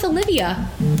 I'm with Olivia.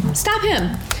 Stop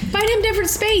him. Find him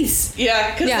different space. Yeah,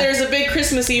 because there's a big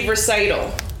Christmas Eve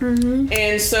recital. Mm-hmm.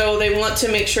 And so they want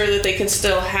to make sure that they can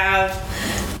still have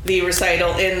the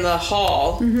recital in the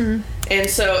hall. Mm-hmm. And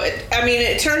so,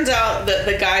 it turns out that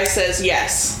the guy says,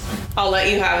 yes, I'll let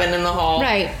you have it in the hall.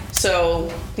 Right. So,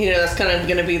 that's kind of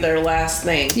going to be their last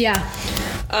thing. Yeah.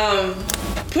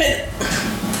 But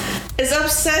as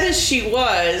upset as she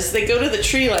was, they go to the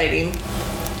tree lighting.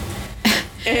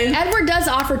 And Edward does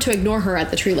offer to ignore her at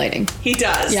the tree lighting. He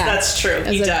does. Yeah. That's true.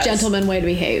 As a gentleman way to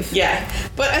behave. Yeah.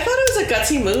 But I thought it was a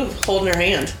gutsy move, holding her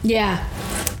hand. Yeah.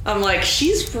 I'm like,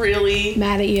 she's really...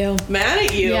 Mad at you.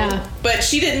 Yeah. But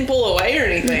she didn't pull away or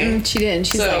anything. Mm-mm, she didn't.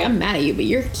 She's like, I'm mad at you, but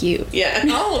you're cute. Yeah.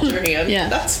 I'll hold your hand. Yeah.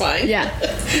 That's fine. Yeah.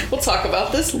 We'll talk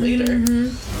about this later.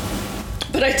 Mm-hmm.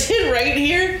 But I did right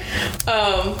here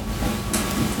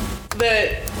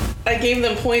that I gave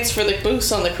them points for the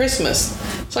booths on the Christmas.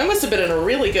 So I must have been in a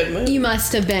really good mood. You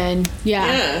must have been. Yeah.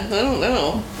 Yeah, I don't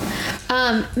know.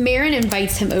 Marin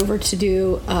invites him over to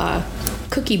do a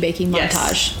cookie baking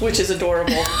montage. Which is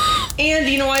adorable. And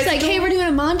you know what? It's like, hey, we're doing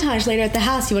a montage later at the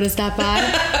house. You want to stop by?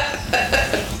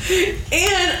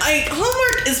 And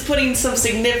Hallmark is putting some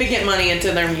significant money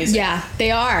into their music. Yeah,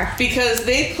 they are. Because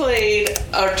they played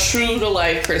a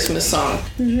true-to-life Christmas song.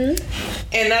 Mm-hmm.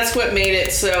 And that's what made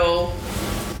it so...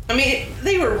 I mean,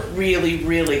 they were really,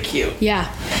 really cute. Yeah.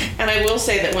 And I will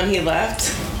say that when he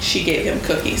left, she gave him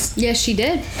cookies. Yes, she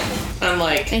did.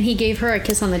 And he gave her a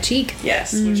kiss on the cheek.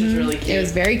 Yes, which was really cute. It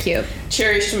was very cute.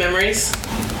 Cherished memories.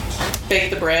 Bake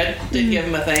the bread. Did give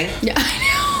him a thing. Yeah, I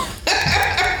know.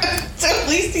 So at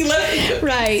least he let me.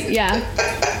 Right, yeah.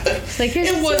 Like,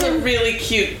 it was a really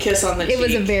cute kiss on the cheek. It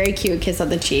was a very cute kiss on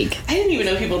the cheek. I didn't even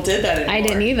know people did that anymore. I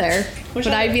didn't either. But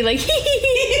I'd be like,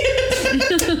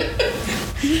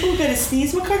 oh, got a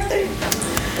sneeze, MacArthur?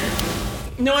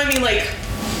 No, I mean, like,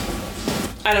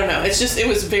 I don't know. It's just, it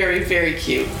was very, very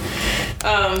cute.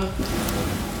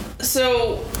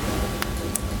 So,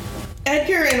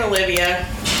 Edgar and Olivia,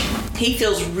 he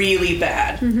feels really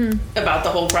bad about the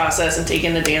whole process and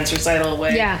taking the dance recital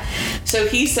away. Yeah. So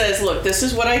he says, look, this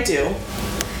is what I do.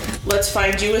 Let's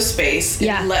find you a space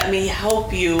and let me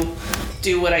help you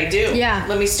do what I do. Yeah.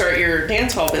 Let me start your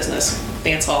dance hall business.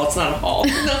 Dance hall, it's not a hall.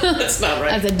 No, that's not right.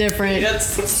 That's a different...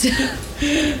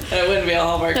 That wouldn't be a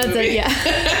Hallmark movie.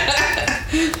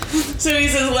 So he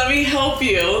says, let me help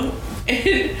you.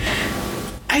 And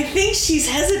I think she's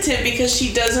hesitant because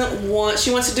she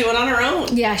wants to do it on her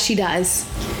own. Yeah, she does.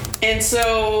 And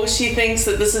so she thinks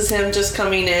that this is him just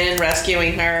coming in,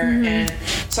 rescuing her. And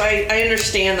so I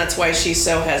understand that's why she's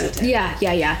so hesitant.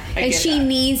 Yeah. And she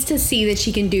needs to see that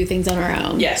she can do things on her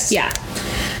own. Yes. Yeah.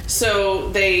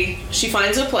 So she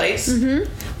finds a place,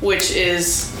 which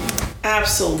is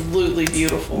absolutely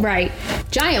beautiful. Right.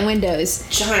 Giant windows.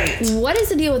 Giant. What is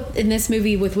the deal in this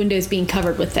movie with windows being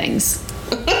covered with things?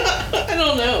 I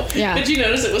don't know. Yeah. Did you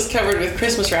notice it was covered with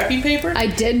Christmas wrapping paper? I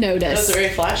did notice. It was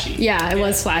very flashy. Yeah, it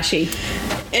was flashy.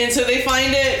 And so they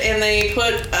find it and they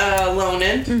put a loan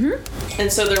in.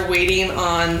 And so they're waiting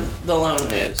on the loan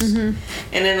news. And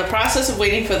in the process of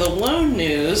waiting for the loan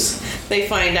news, they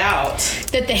find out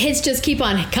that the hits just keep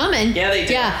on coming. Yeah, they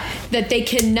do. Yeah, that they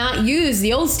cannot use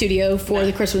the old studio for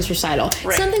the Christmas recital.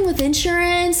 Right. Something with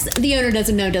insurance, the owner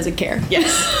doesn't know, doesn't care. Yes.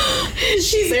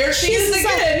 She's there. She's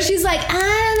again. She's like, I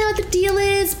don't know what the deal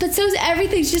is, but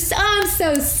everything's just, I'm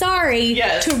so sorry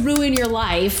to ruin your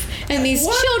life and these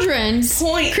children's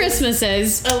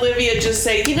Christmases. Olivia just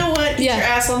say, you know what? Get your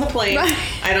ass on the plane. Right.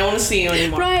 I don't want to see you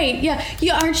anymore. Right. Yeah.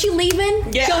 Aren't you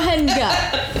leaving? Yeah. Go ahead and go.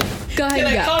 Go ahead and go.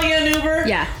 Can I call you an Uber?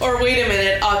 Yeah. Or wait a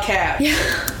minute, I'll cab. Yeah.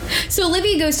 So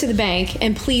Olivia goes to the bank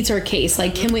and pleads her case.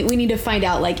 Like, can we need to find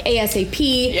out, like,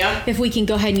 ASAP if we can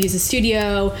go ahead and use the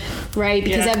studio, right?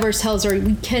 Because Edwards tells her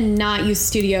we cannot use the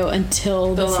studio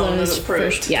until the loan is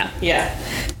approved. Yeah.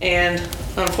 And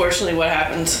unfortunately, what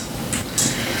happens?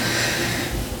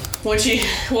 When she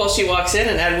walks in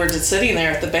and Edwards is sitting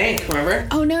there at the bank, remember?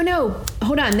 Oh, no.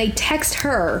 Hold on. They text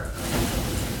her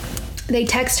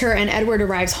and Edward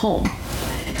arrives home.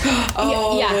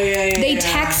 They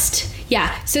text...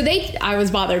 Yeah, so I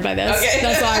was bothered by this. Okay.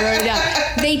 That's why I wrote it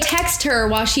down. They text her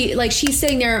while she's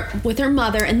sitting there with her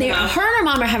mother, and her and her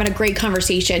mom are having a great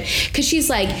conversation because she's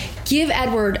like, give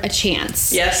Edward a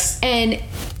chance. Yes. And,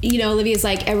 Olivia's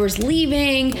like, Edward's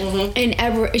leaving, and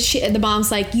the mom's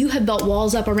like, you have built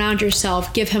walls up around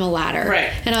yourself, give him a ladder.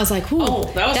 Right. And I was like, ooh,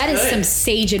 that is some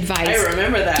sage advice. I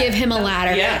remember that. Give him a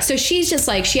ladder. Yeah. So she's just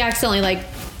like, she accidentally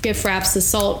gift wraps the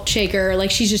salt shaker, like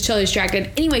she's just totally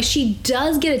distracted. Anyway, she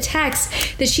does get a text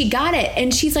that she got it,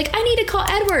 and she's like, I need to call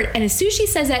Edward. And as soon as she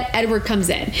says that, Edward comes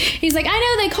in. He's like, I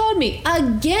know, they called me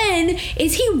again.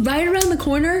 Is he right around the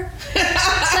corner? So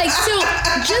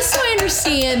just so I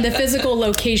understand the physical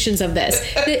locations of this,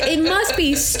 it must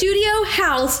be studio,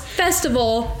 house,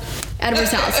 festival,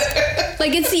 Edward's house.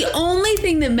 Like, it's the only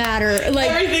thing that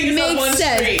everything makes on one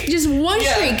sense. Street. Just one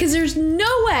street, because there's no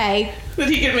way that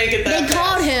he could make it that They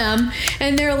called him,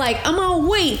 and they're like, I'm gonna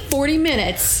wait 40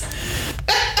 minutes.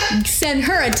 Send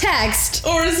her a text.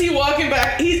 Or is he walking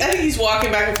back? I think he's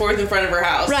walking back and forth in front of her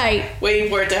house. Right. Waiting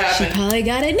for it to happen. She probably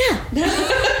got it now.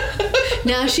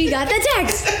 Now she got the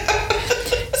text.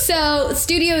 So,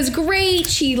 studio is great.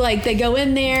 They go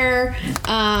in there,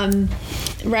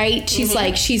 right?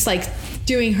 She's like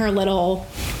doing her little...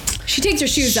 She takes her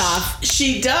shoes off.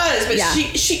 She does, but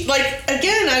she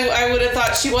again, I would have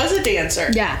thought she was a dancer.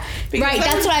 Yeah. Right,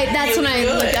 that's when I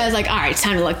looked, I was like, all right, it's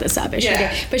time to look this up.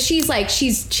 Yeah. But she's like,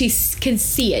 she can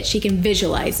see it. She can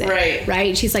visualize it.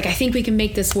 Right. She's like, I think we can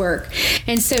make this work.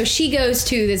 And so she goes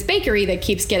to this bakery that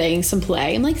keeps getting some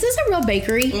play. I'm like, is this a real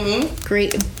bakery?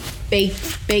 Great.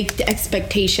 Baked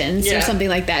expectations or something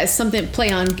like that. It's something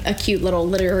play on a cute little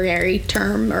literary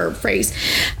term or phrase.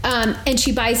 And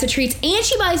she buys the treats and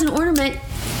she buys an ornament.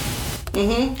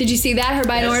 Did you see that? Her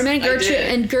buy an ornament?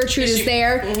 Gertrude is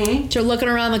there. She's looking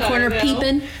around the corner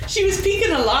peeping. She was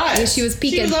peeking a lot. Yeah, she was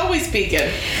peeking. She was always peeking.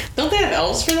 Don't they have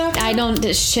elves for that? I don't.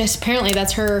 It's just apparently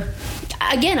that's her.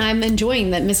 Again, I'm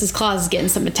enjoying that Mrs. Claus is getting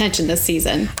some attention this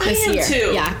season. This year.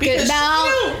 Too. Yeah, good.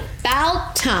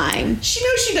 About time. She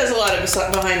knows she does a lot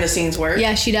of behind the scenes work.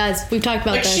 Yeah, she does. We've talked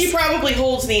about this. She probably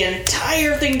holds the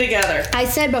entire thing together. I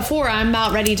said before, I'm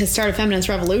about ready to start a feminist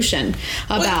revolution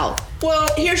about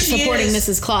here she supporting is.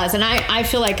 Mrs. Claus, and I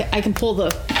feel like I can pull the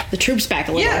troops back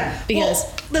a little. Yeah,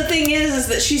 because the thing is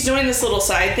that she's doing this little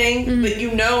side thing, but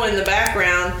in the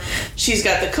background, she's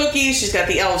got the cookies, she's got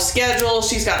the elf schedule,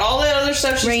 she's got all that other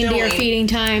stuff she's doing. Reindeer feeding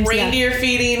times. Reindeer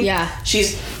feeding. Yeah.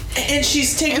 She's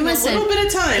taking a little bit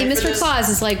of time. And Mr. Claus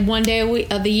is like one day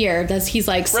of the year. He's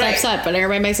like steps up, but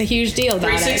everybody makes a huge deal about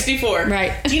 364. It.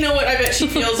 Right. Do you know what I bet she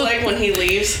feels like when he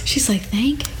leaves? She's like,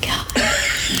 thank God.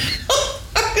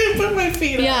 I'm gonna put my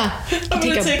feet up. Yeah. I'm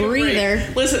take a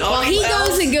breather. Listen, while he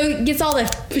goes and gets all the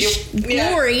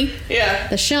glory,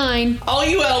 the shine. All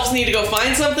you elves need to go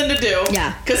find something to do.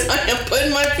 Yeah. Because I am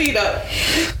putting my feet up.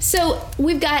 So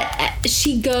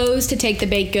she goes to take the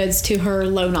baked goods to her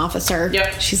loan officer.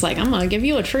 Yep. She's like, I'm going to give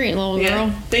you a treat, little girl.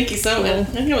 Thank you so much. I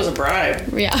think it was a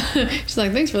bribe. Yeah. She's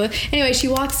like, thanks for that. Anyway, she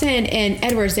walks in and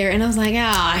Edward's there and I was like,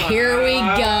 here we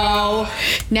go.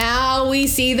 Now we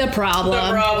see the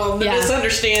problem. The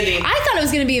misunderstanding. I thought it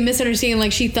was going to be a misunderstanding,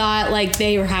 like she thought like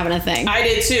they were having a thing. I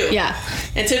did too. Yeah.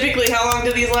 And typically, how long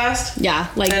do these last? Yeah,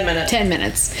 like 10 minutes. 10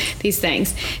 minutes, these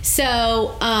things.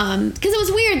 So, because it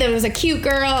was weird that it was a cute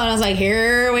girl, and I was like,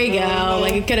 here we go.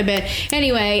 Like, it could have been.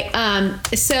 Anyway, her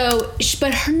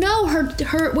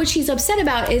what she's upset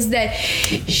about is that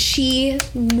she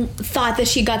thought that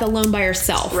she got the loan by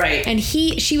herself. Right. And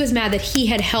she was mad that he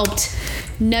had helped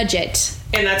nudge it.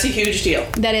 And that's a huge deal.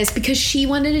 That is, because she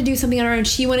wanted to do something on her own.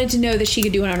 She wanted to know that she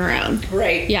could do it on her own.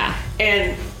 Right. Yeah.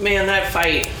 And, man, that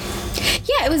fight.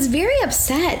 Yeah, it was very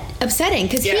upsetting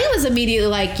because he was immediately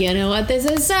like, you know what, this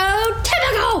is so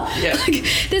typical. Yeah. Like,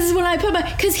 this is when I put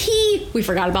because we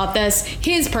forgot about this.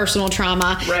 His personal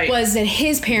trauma was that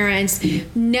his parents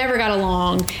never got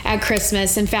along at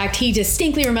Christmas. In fact, he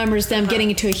distinctly remembers them getting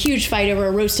into a huge fight over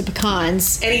a roasted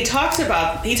pecans. And he talks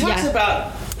about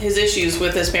his issues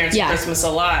with his parents at Christmas a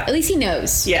lot. At least he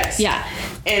knows. Yes. Yeah.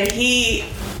 And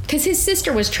because his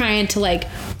sister was trying to like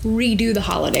redo the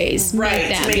holidays, to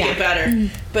make it better.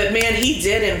 But man, he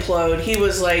did implode. He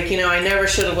was like, I never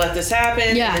should have let this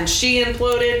happen. Yeah. And she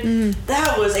imploded.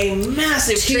 That was a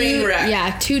massive train wreck.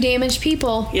 Yeah, two damaged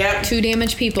people. Yep. 2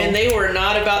 damaged people. And they were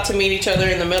not about to meet each other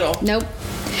in the middle. Nope.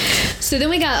 So then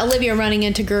we got Olivia running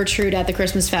into Gertrude at the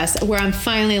Christmas fest, where I'm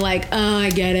finally like, oh,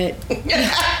 I get it.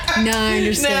 Now I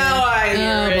understand. Now I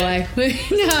hear it. Oh,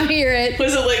 boy. Now I hear it.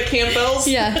 Was it like Campbell's?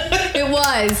 Yeah, it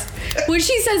was. When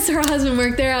she says her husband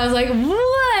worked there, I was like,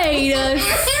 wait a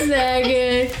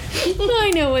second.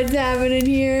 I know what's happening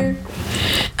here.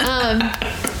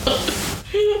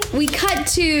 We cut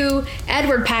to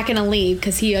Edward packing to leave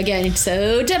because he, again,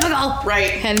 so typical.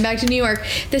 Right. Heading back to New York.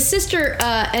 The sister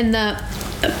and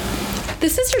the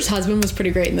sister's husband was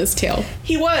pretty great in this too.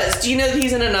 He was. Do you know that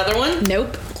he's in another one?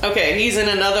 Nope. Okay, he's in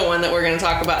another one that we're going to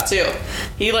talk about too.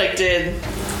 He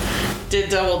did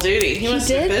double duty. He must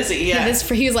have been busy. Yeah.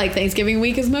 He was like, Thanksgiving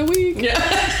week is my week. Yeah.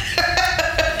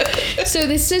 So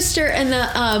the sister and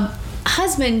the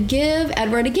husband give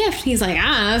Edward a gift. He's like,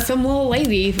 some little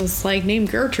lady was like named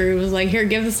Gertrude was like, here,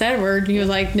 give this to Edward. And he was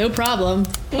like, no problem.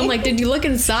 I'm like, did you look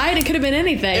inside? It could have been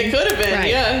anything. It could have been,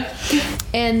 yeah.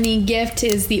 And the gift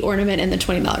is the ornament and the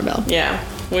 $20 bill. Yeah,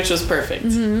 which was perfect.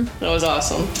 Mm-hmm. That was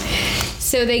awesome.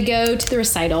 So they go to the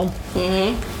recital.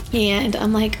 Mm-hmm. And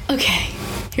I'm like, okay,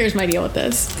 here's my deal with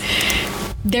this.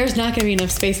 There's not going to be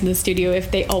enough space in the studio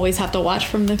if they always have to watch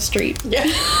from the street. Yeah.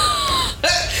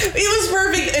 It was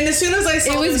perfect, and as soon as I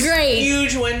saw these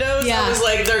huge windows, I was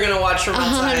like, they're going to watch from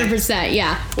outside. 100%,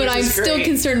 yeah. But I'm still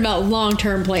concerned about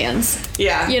long-term plans.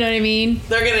 Yeah. You know what I mean?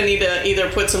 They're going to need to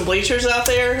either put some bleachers out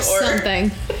there or...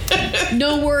 something.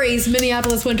 No worries,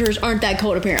 Minneapolis winters aren't that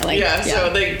cold, apparently. Yeah,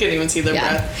 so they can't even see their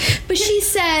breath. But she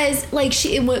says, like,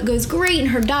 it goes great, and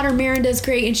her daughter Miranda's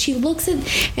great, and she looks at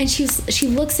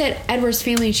Edward's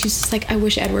family, and she's just like, I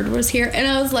wish Edward was here. And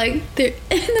I was like, and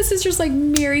the sister's like,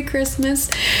 Merry Christmas.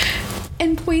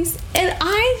 and points, and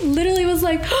I literally was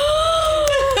like, like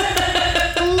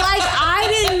I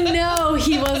didn't know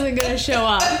he wasn't gonna show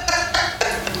up.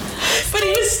 But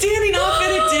he was standing off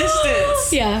at a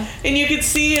distance. Yeah. And you could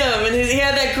see him, and he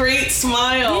had that great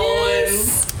smile.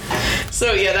 Yes. And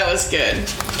so, yeah, that was good.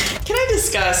 Can I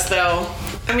discuss, though?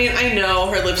 I mean, I know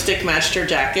her lipstick matched her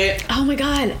jacket. Oh my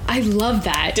God, I love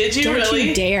that. Did you really? Don't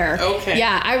you dare. Okay.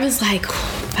 Yeah, I was like,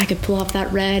 if I could pull off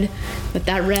that red with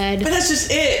that red. But that's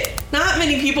just it. Not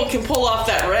many people can pull off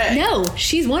that red. No,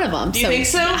 she's one of them. Do you think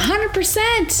so?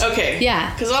 100%. Okay.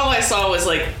 Yeah. Because all I saw was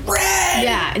like red.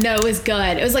 Yeah, no, it was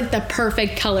good. It was like the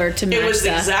perfect color to match. It was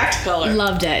the exact color.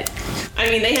 Loved it. I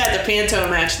mean, they had the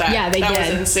Pantone match that. Yeah, they did.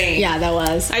 That was insane. Yeah, that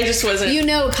was. I just wasn't. You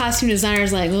know, costume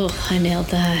designers like, oh, I nailed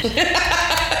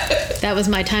that. That was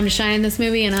my time to shine in this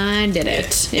movie, and I did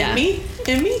it. Yeah.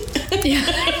 And me? Yeah,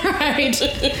 right.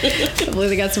 Hopefully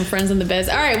they got some friends in the biz.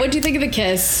 All right, what do you think of the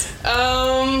kiss?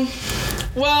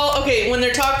 Well, okay, when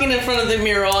they're talking in front of the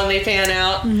mural and they pan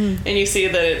out and you see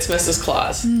that it's Mrs.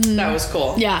 Claus. That was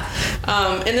cool. Yeah.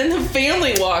 And then the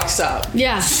family walks up.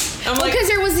 Yeah. I'm like, because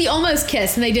there was the almost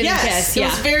kiss and they didn't kiss. It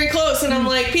was very close, and I'm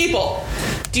like, people,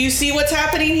 do you see what's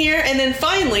happening here? And then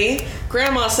finally,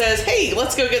 Grandma says, hey,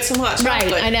 let's go get some hot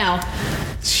chocolate. Right, I know.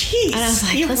 Jeez, and I was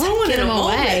like, you're let's ruining get him a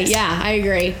away. moment. Yeah, I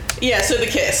agree. Yeah, so the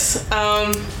kiss.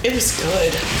 It was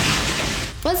good.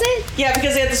 Was it? Yeah,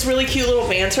 because they had this really cute little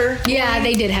banter. Yeah,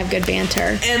 they did have good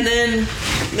banter. And then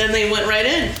they went right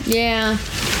in. Yeah.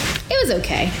 It was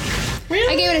okay.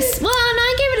 Really? I gave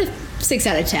it a 6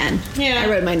 out of 10. Yeah. I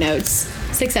wrote my notes.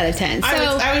 6 out of 10. So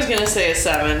I was gonna say a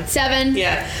 7. 7?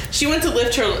 Yeah. She went to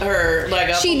lift her leg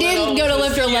up. She did go to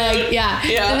lift her leg, yeah.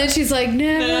 Yeah. And then she's like,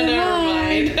 never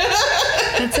mind.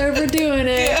 That's overdoing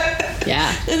it.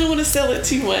 Yeah. I don't want to sell it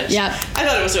too much. Yeah. I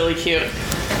thought it was really cute.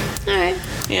 All right.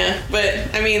 Yeah,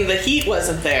 but I mean, the heat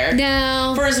wasn't there.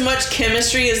 No. For as much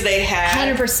chemistry as they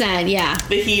had, 100%, yeah.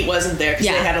 the heat wasn't there because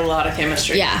they had a lot of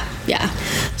chemistry. Yeah, yeah.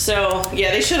 So,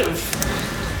 yeah, they should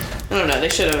have, I don't know, they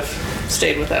should have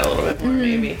stayed with that a little bit more,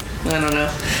 maybe. I don't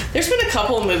know. There's been a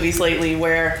couple of movies lately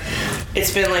where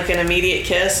it's been like an immediate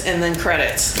kiss and then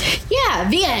credits. Yeah,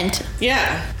 the end.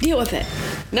 Yeah. Deal with it.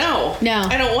 No.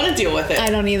 I don't want to deal with it. I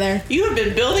don't either. You have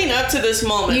been building up to this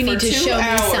moment you for need to 2 show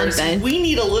hours. me something. We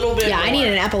need a little bit more. I need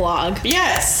an epilogue.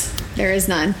 Yes. There is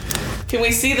none. Can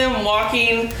we see them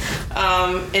walking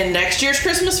in next year's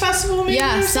Christmas festival? Maybe,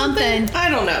 yeah, or something. I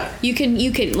don't know. You can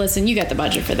listen. You got the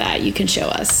budget for that. You can show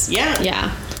us. Yeah.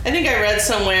 Yeah. I think I read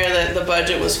somewhere that the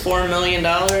budget was $4 million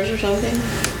or something.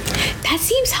 That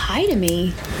seems high to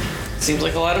me. Seems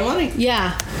like a lot of money.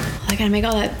 Yeah. I gotta make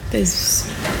all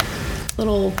those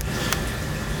little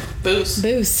booths.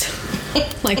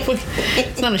 Like,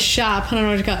 it's not a shop. I don't know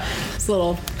what to call it. It's a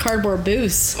little cardboard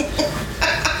booths.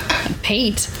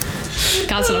 Paint.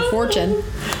 Costing a fortune.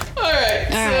 All right.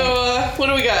 So, what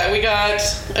do we got? We got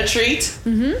a treat.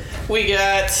 Mm-hmm. We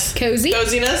got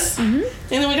coziness. Mm-hmm.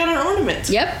 And then we got our ornament.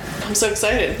 Yep. I'm so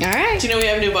excited. All right. Do you know we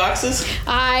have new boxes?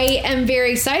 I am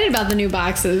very excited about the new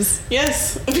boxes.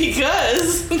 Yes,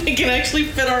 because they can actually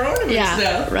fit our ornaments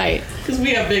now. Right. Because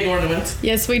we have big ornaments.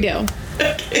 Yes, we do.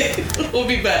 Okay. We'll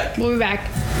be back. We'll be back.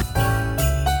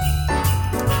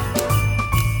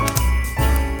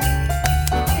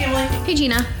 Hey, Emily. Hey,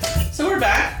 Gina. So we're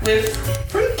back with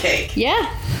fruitcake.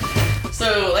 Yeah.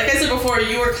 So, like I said before,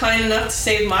 you were kind enough to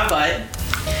save my butt.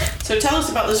 So tell us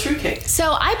about this fruitcake.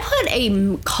 So I put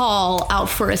a call out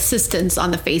for assistance on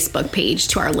the Facebook page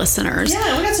to our listeners.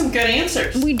 Yeah, we got some good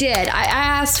answers. We did. I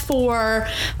asked for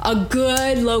a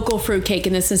good local fruitcake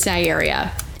in the Cincinnati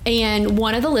area. And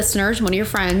one of the listeners, one of your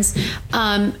friends,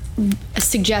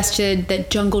 suggested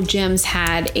that Jungle Jim's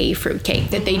had a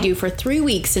fruitcake that they do for 3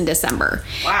 weeks in December.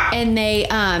 Wow. And they,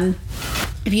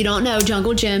 if you don't know,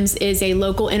 Jungle Jim's is a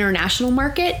local international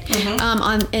market.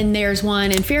 Mm-hmm. And there's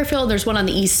one in Fairfield. There's one on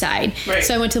the east side. Right.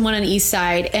 So I went to the one on the east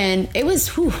side, and it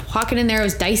was, walking in there, it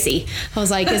was dicey. I was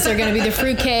like, is there going to be the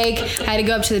fruitcake? I had to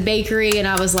go up to the bakery, and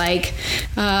I was like,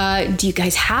 do you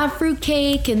guys have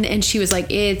fruitcake? And she was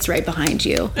like, it's right behind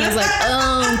you. And I was like,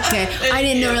 oh, okay. I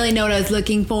didn't really know what I was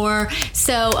looking for.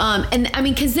 So, and I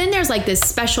mean, because then there's like this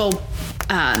special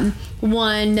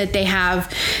one that they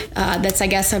have that's, I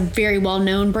guess, a very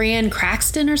well-known brand,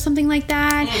 Craxton or something like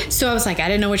that. So I was like, I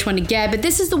didn't know which one to get, but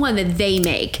this is the one that they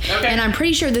make. Okay. And I'm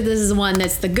pretty sure that this is the one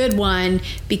that's the good one,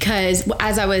 because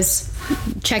as I was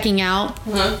checking out,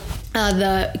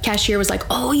 the cashier was like,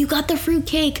 oh, you got the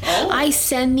fruitcake. Oh. I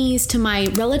send these to my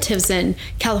relatives in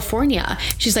California.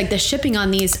 She's like, the shipping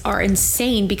on these are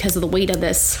insane because of the weight of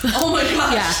this. Oh my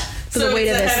gosh. Yeah. for the weight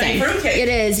of this thing. Fruitcake. It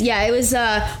is. Yeah, it was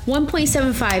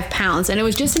 1.75 pounds, and it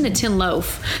was just in a tin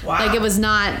loaf. Wow. Like, it was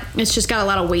not, it's just got a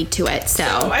lot of weight to it, so.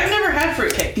 I've never had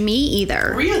fruitcake. Me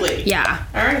either. Really? Yeah.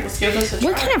 All right, let's give this a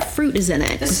try. What kind of fruit is in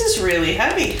it? This is really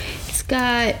heavy. It's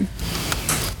got...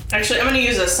 Actually, I'm going to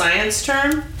use a science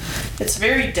term. It's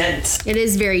very dense. It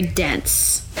is very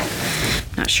dense.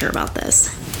 Not sure about this.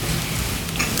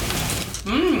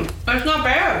 That's not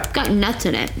bad. It's got nuts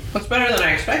in it. It's better than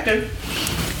I expected.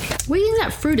 What do you think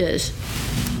that fruit is?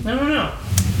 I don't know.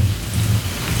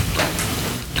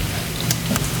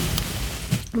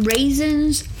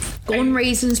 Raisins, golden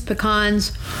raisins,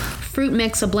 pecans, fruit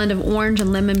mix, a blend of orange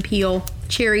and lemon peel,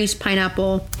 cherries,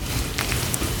 pineapple.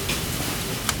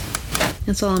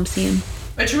 That's all I'm seeing.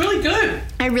 It's really good.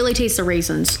 I really taste the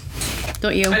raisins.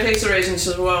 Don't you? I taste the raisins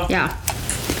as well. Yeah.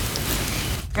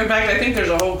 In fact, I think there's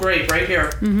a whole grape right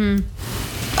here. Mm-hmm.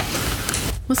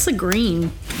 What's the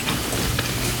green?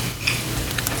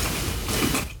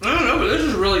 I don't know, but this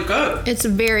is really good. It's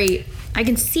very... I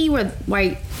can see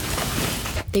why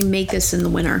they make this in the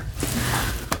winter.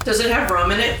 Does it have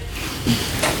rum in it?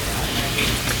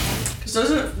 Because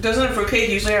doesn't a fruitcake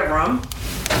usually have rum?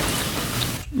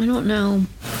 I don't know.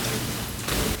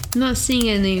 I'm not seeing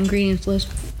it in the ingredients list,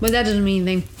 but that doesn't mean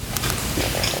anything.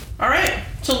 All right.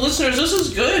 So, listeners, this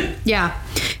is good. Yeah.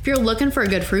 If you're looking for a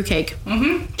good fruitcake,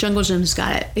 Jungle Jim's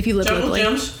got it. If you live locally.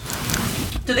 Jungle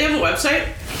Jim's? Do they have a website?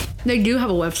 They do have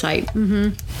a website.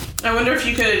 I wonder if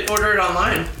you could order it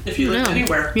online if you lived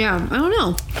anywhere. Yeah, I don't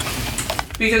know.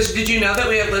 Because did you know that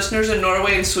we have listeners in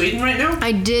Norway and Sweden right now?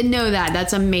 I did know that.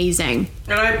 That's amazing.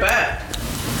 And I bet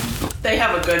they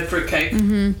have a good fruitcake.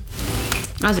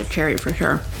 That's a cherry for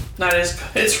sure. That is,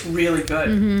 it's really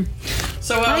good.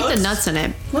 So I like the nuts in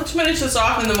it. Let's finish this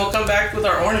off and then we'll come back with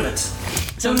our ornaments.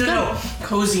 Sounds good.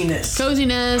 Coziness.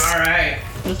 Coziness. All right,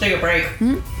 let's take a break.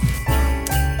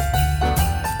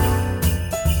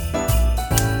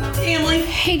 Family.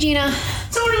 Hey, Gina.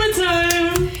 It's ornament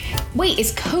time. Wait,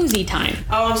 it's cozy time.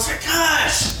 Oh, I'm sorry.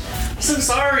 Gosh, I'm so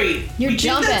sorry. You're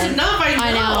jumping. That's enough.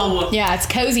 I know. Yeah, it's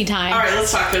cozy time. All right,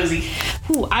 let's talk cozy.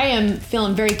 Ooh, I am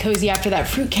feeling very cozy after that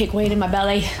fruitcake weight in my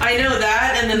belly. I know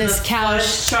that, and then this the couch,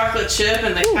 fudge chocolate chip,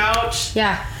 and the couch.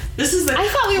 Yeah. This is the. I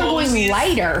thought we were going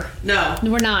lighter. No,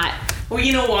 we're not. Well,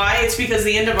 you know why? It's because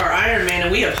the end of our Ironman,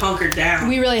 and we have hunkered down.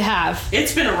 We really have.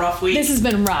 It's been a rough week. This has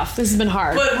been rough. This has been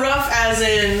hard. But rough as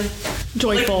in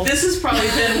joyful. Like, this has probably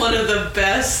been one of the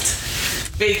best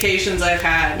vacations I've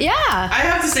had. Yeah. I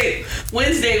have to say,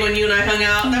 Wednesday when you and I hung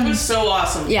out, that was so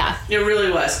awesome. Yeah. It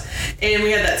really was. And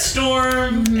we had that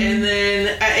storm, and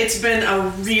then it's been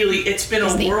a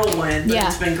whirlwind, but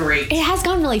it's been great. It has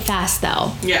gone really fast,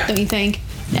 though. Yeah. Don't you think?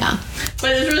 Yeah.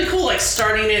 But it's really cool, like,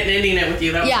 starting it and ending it with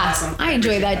you. That was awesome. I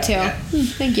enjoy that, too. Yeah.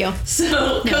 Thank you.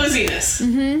 So, coziness.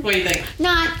 What do you think?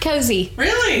 Not cozy.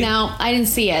 Really? No, I didn't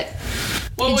see it.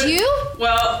 Did you?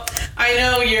 Well, I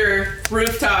know your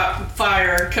rooftop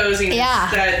fire coziness. Yeah.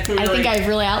 That really I think I've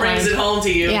really outlined. Brings it home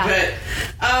to you. Yeah. But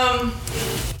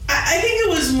I think it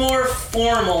was more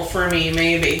formal for me,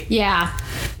 maybe. Yeah.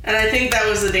 And I think that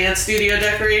was the dance studio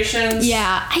decorations.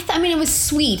 Yeah. I mean, it was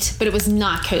sweet, but it was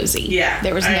not cozy. Yeah.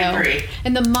 There was I agree.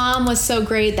 And the mom was so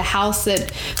great. The house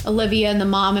that Olivia and the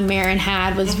mom and Marin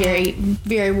had was very,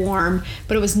 very warm,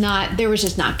 but it was not, there was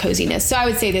just not coziness. So I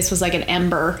would say this was like an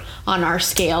ember on our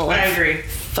scale. I agree.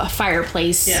 A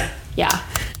fireplace. Yeah. Yeah.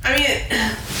 I mean,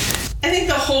 I think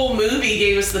the whole movie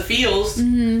gave us the feels.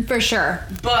 For sure.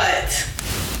 But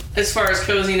as far as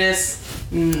coziness,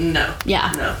 no. Yeah.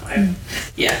 No.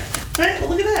 Yeah. Right, well,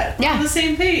 look at that. We're on the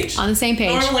same page. On the same page.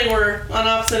 Normally we're on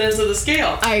opposite ends of the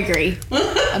scale. I agree.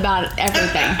 About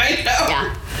everything. I know.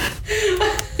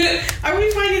 Yeah. Are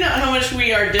we finding out how much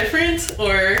we are different,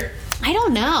 or? I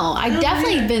don't know. I've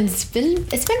definitely it's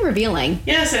been revealing.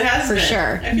 Yes, it has for been.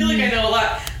 sure. I feel like I know a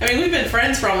lot. I mean, we've been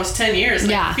friends for almost 10 years.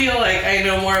 Yeah. I feel like I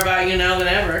know more about you now than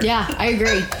ever. Yeah, I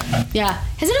agree. Yeah.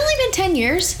 Has it only been 10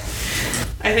 years?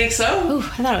 I think so. Ooh,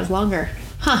 I thought it was longer.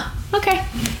 Huh. Okay.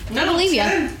 No, I believe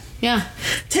 10. you. Yeah.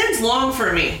 10's long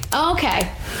for me. Oh,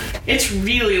 okay. It's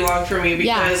really long for me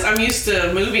because I'm used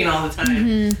to moving all the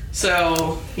time.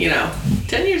 So, 10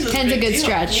 years is 10's a good deal.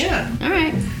 stretch. Yeah. All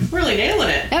right. Really nailing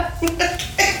it. Yep.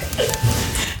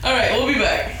 All right, we'll be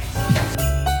back.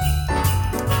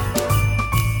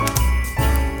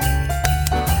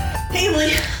 Hey, Lee.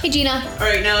 Hey, Gina. All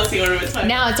right, now it's the ornament time.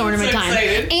 Now it's ornament time.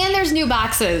 Excited. And there's new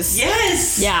boxes.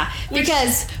 Yes. Yeah,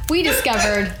 because we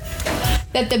discovered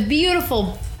that the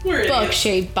beautiful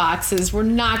book-shaped boxes were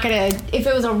not going to, if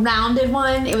it was a rounded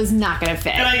one, it was not going to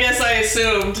fit. And I guess I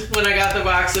assumed when I got the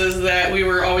boxes that we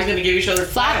were always going to give each other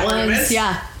flat ones. ornaments.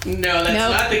 Yeah. No,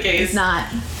 that's not the case. It's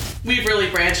not. We've really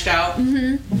branched out.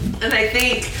 And I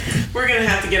think we're going to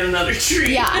have to get another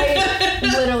tree. Yeah, I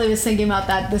literally was thinking about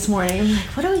that this morning. I'm like,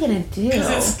 what are we going to do?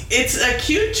 Because it's a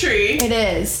cute tree. It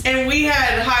is. And we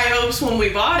had high hopes when we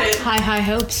bought it. High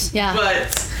hopes, yeah.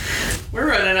 But we're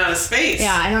running out of space.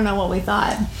 Yeah, I don't know what we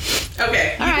thought.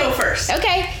 Okay, you go first.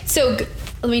 Okay, so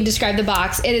let me describe the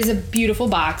box. It is a beautiful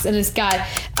box, and it's got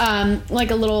like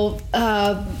a little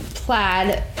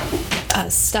plaid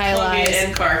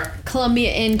stylized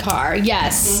Columbia in-car,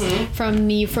 yes,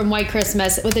 from White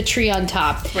Christmas with a tree on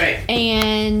top, right?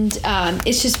 And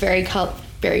it's just very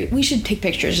we should take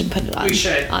pictures and put it on. We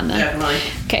should on the definitely.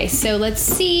 Okay, so let's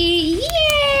see.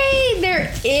 Yay!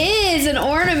 There is an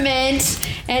ornament,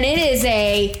 and it is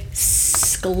a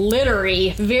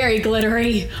very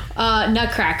glittery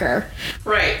nutcracker.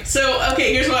 Right. So,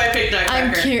 okay, here's why I picked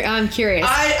nutcracker. I'm curious.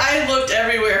 I looked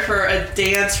everywhere for a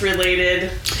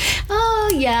dance-related.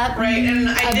 Oh, yeah. Right, and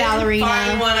I didn't ballerina.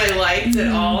 find one I liked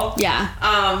at all. Yeah.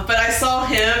 But I saw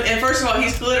him, and first of all,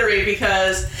 he's glittery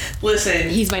because, listen,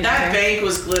 that bank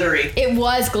was glittery. It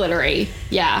was glittery,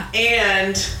 yeah.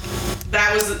 And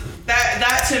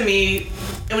that to me,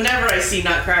 whenever I see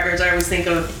nutcrackers, I always think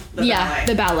of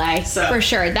the ballet. So, for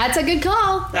sure. That's a good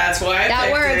call. That's why I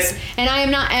picked works. it. And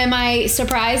am I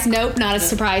surprised? Nope, not a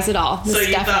surprise at all. So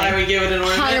you thought I would give it an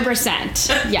ornament?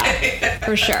 100%. Yeah,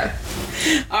 for sure.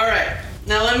 All right.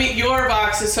 Now your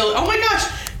box is oh my gosh,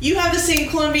 you have the same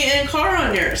Columbia in-car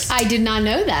on yours. I did not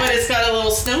know that. But it's got a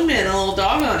little snowman, a little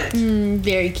dog on it.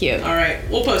 Very cute. All right,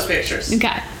 we'll post pictures.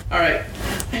 Okay. All right.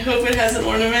 I hope it has an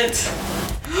ornament.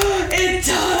 It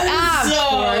does. Of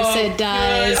course it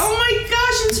does. Good. Oh my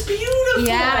gosh, it's beautiful.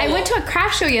 Yeah, I went to a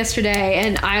craft show yesterday,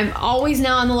 and I'm always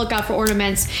now on the lookout for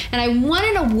ornaments. And I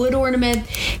wanted a wood ornament.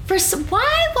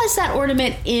 Why was that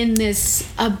ornament in this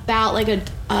about like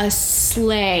a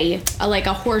sleigh, like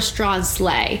a horse-drawn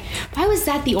sleigh? Why was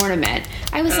that the ornament?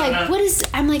 I was like,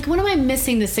 what am I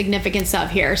missing the significance of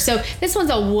here? So this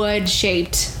one's a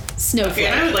wood-shaped snowflake. Okay,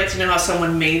 and I would like to know how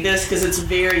someone made this because it's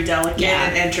very delicate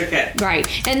and intricate. Right,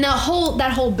 and that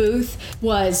whole booth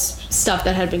was stuff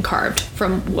that had been carved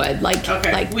from wood, we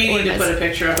need to put a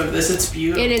picture up of this. It's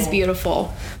beautiful. It is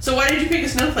beautiful. So why did you pick a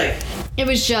snowflake? It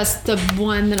was just the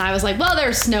one that I was like, well,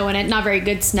 there's snow in it. Not very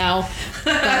good snow,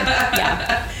 but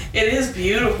yeah. It is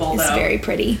beautiful, though. It's very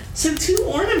pretty. So 2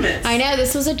 ornaments. I know,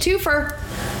 this was a twofer.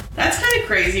 That's kind of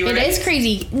crazy, right? It is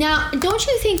crazy. Now, don't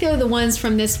you think though the ones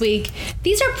from this week?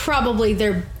 These are probably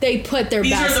they put their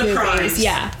these best are the movies. primes,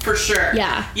 yeah, for sure.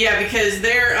 Yeah, yeah, because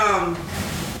they're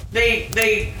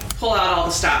they pull out all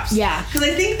the stops. Yeah, because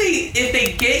I think if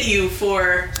they get you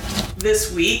for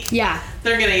this week, yeah,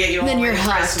 they're gonna get you all then you're for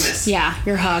hooked. Christmas. Yeah,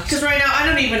 you're hooked. Because right now I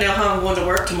don't even know how I'm going to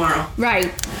work tomorrow. Right.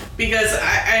 Because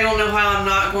I don't know how I'm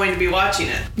not going to be watching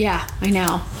it. Yeah, I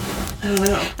know. I don't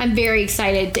know. I'm very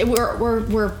excited.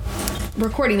 We're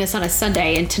recording this on a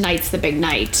Sunday, and tonight's the big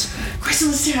night.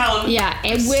 Christmas Town. Yeah,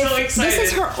 and so excited.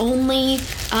 This is her only.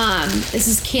 This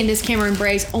is Candace Cameron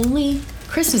Brea's only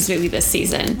Christmas movie this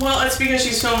season. Well, it's because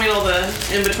she's filming all the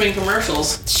in between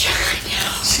commercials. I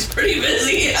know. She's pretty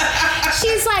busy.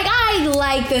 She's like, I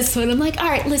like this one. I'm like, all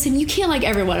right, listen, you can't like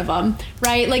every one of them,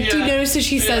 right? Like, do you notice that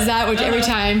she says that every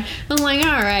time? I'm like,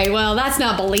 all right, well, that's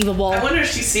not believable. I wonder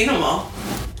if she's seen them all.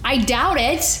 I doubt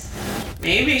it.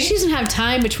 Maybe. She doesn't have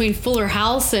time between Fuller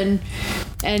House and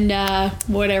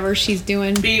whatever she's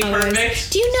doing. Being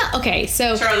Perfect. Do you know? Okay,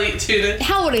 so Charlie Tuna.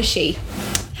 How old is she?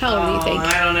 How old do you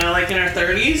think? I don't know, like in her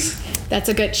 30s. That's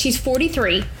a good. She's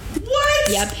 43.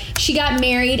 What? Yep. She got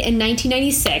married in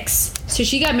 1996. So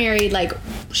she got married like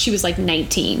she was like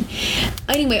 19.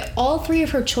 Anyway, all 3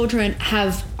 of her children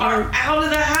are out of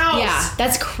the house. Yeah,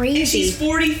 that's crazy. And she's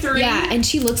 43. Yeah, and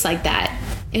she looks like that.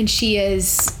 And she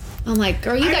is. I'm like,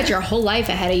 girl, you got your whole life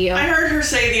ahead of you. I heard her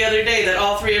say the other day that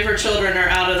all 3 of her children are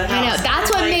out of the house.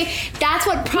 I know. That's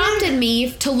what prompted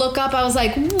me to look up. I was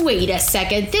like, wait a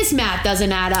second, this math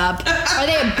doesn't add up. Are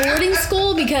they at boarding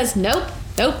school? Because nope.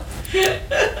 Man,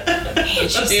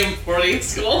 she's in boarding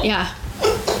school? Yeah.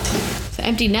 It's an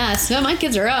empty nest. No, my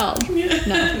kids are old.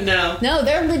 No,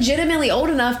 they're legitimately old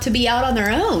enough to be out on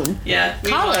their own. Yeah.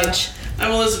 College.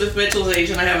 I'm Elizabeth Mitchell's age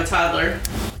and I have a toddler.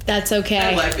 That's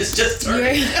okay. My life is just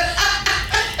starting.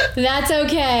 That's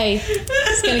okay.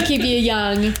 It's going to keep you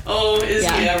young. Oh, is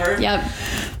he ever? Yep.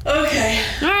 Okay.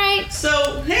 All right.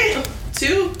 So, hey,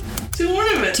 two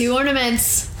ornaments. 2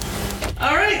 ornaments.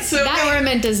 All right, so... That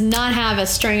ornament does not have a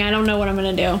string. I don't know what I'm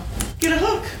going to do. Get a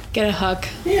hook. Get a hook.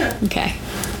 Yeah. Okay.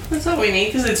 That's all we need,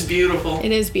 because it's beautiful.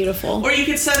 It is beautiful. Or you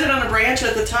could set it on a branch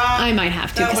at the top. I might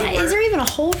have to. Is there even a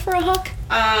hole for a hook?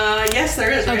 Yes,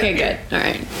 there is. Okay, good. All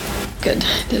right. Good.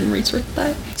 Didn't research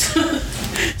that.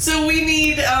 So we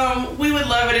need, we would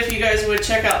love it if you guys would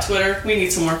check out Twitter. We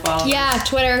need some more followers. Yeah,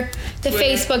 Twitter. The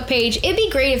Facebook page. It'd be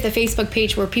great if the Facebook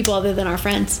page were people other than our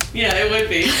friends. Yeah, it would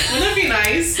be. Wouldn't it be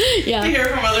nice to hear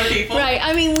from other people? Right.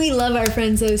 I mean, we love our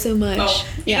friends though so much. Oh,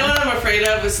 you know what I'm afraid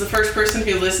of is the first person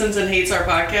who listens and hates our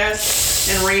podcast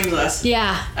and reams us.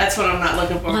 Yeah. That's what I'm not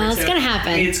looking forward to. Well, it's going to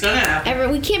happen. It's going to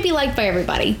happen. We can't be liked by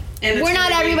everybody. And we're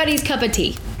not everybody's cup of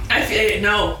tea.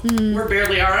 No. We're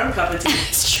barely our own cup of tea.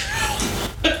 That's true.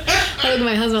 I look at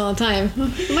my husband all the time.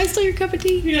 Am I still your cup of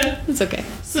tea? Yeah. It's okay.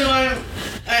 So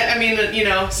I mean, you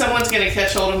know, someone's going to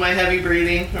catch hold of my heavy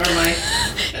breathing or my...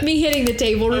 Me hitting the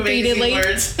table repeatedly.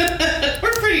 Words.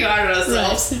 We're pretty hard on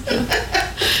ourselves.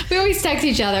 Right. We always text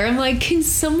each other. I'm like, can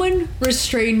someone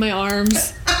restrain my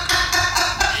arms?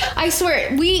 I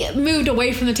swear, we moved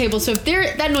away from the table, so if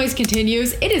that noise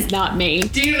continues, it is not me.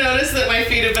 Do you notice that my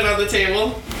feet have been on the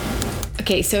table?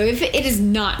 Okay, so if it is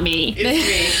not me,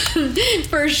 it's me.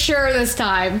 For sure this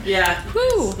time. Yeah.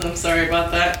 Whew. I'm sorry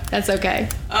about that. That's okay.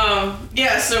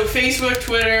 Yeah, so Facebook,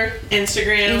 Twitter,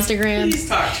 Instagram. Please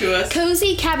talk to us.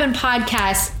 Cozy Cabin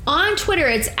Podcast. On Twitter,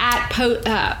 it's at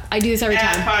I do this every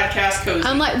time. Podcast Cozy.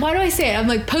 I'm like, why do I say it? I'm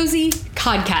like, Posy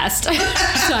Podcast.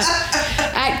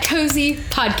 At Cozy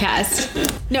Podcast.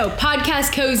 No,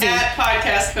 Podcast Cozy. At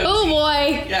Podcast Cozy. Oh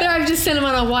boy. Yeah. There, I've just sent him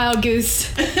on a wild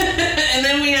goose. And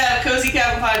then we have Cozy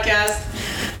Cabin Podcast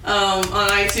on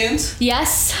iTunes.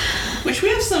 Yes. Which we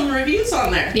have some reviews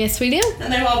on there. Yes, we do.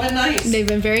 And they've all been nice. They've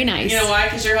been very nice. You know why?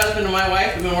 Because your husband and my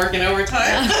wife have been working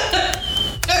overtime.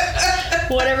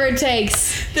 Whatever it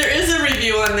takes. There is a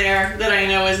review on there that I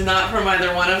know is not from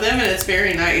either one of them, and it's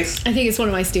very nice. I think it's one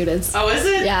of my students. Oh, is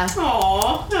it? Yeah.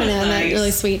 Aw, that's nice. That's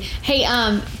really sweet. Hey,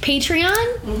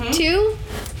 Patreon, too?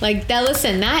 Like, that.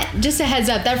 Listen, that, just a heads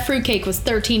up, that fruitcake was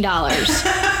 $13.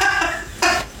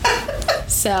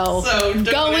 So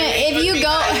go in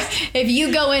if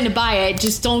you go in to buy it,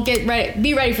 just don't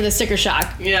be ready for the sticker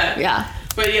shock. Yeah.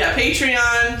 But yeah,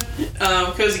 Patreon,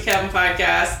 Cozy Cabin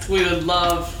Podcast. We would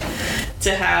love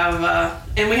to have,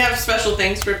 and we have special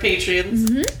things for patrons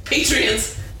in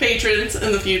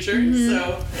the future.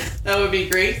 So that would be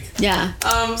great. Yeah.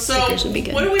 So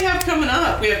what do we have coming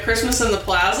up? We have Christmas in the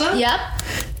Plaza. Yep.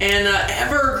 And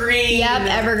Evergreen. Yep,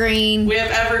 Evergreen. We have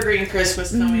Evergreen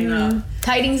Christmas coming up.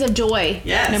 Tidings of Joy.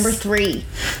 Yes. Number 3.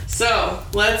 So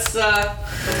let's sign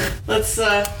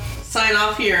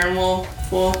off here, and we'll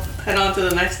head on to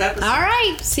the next episode. All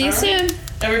right. See you soon.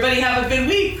 Everybody have a good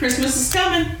week. Christmas is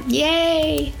coming.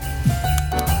 Yay.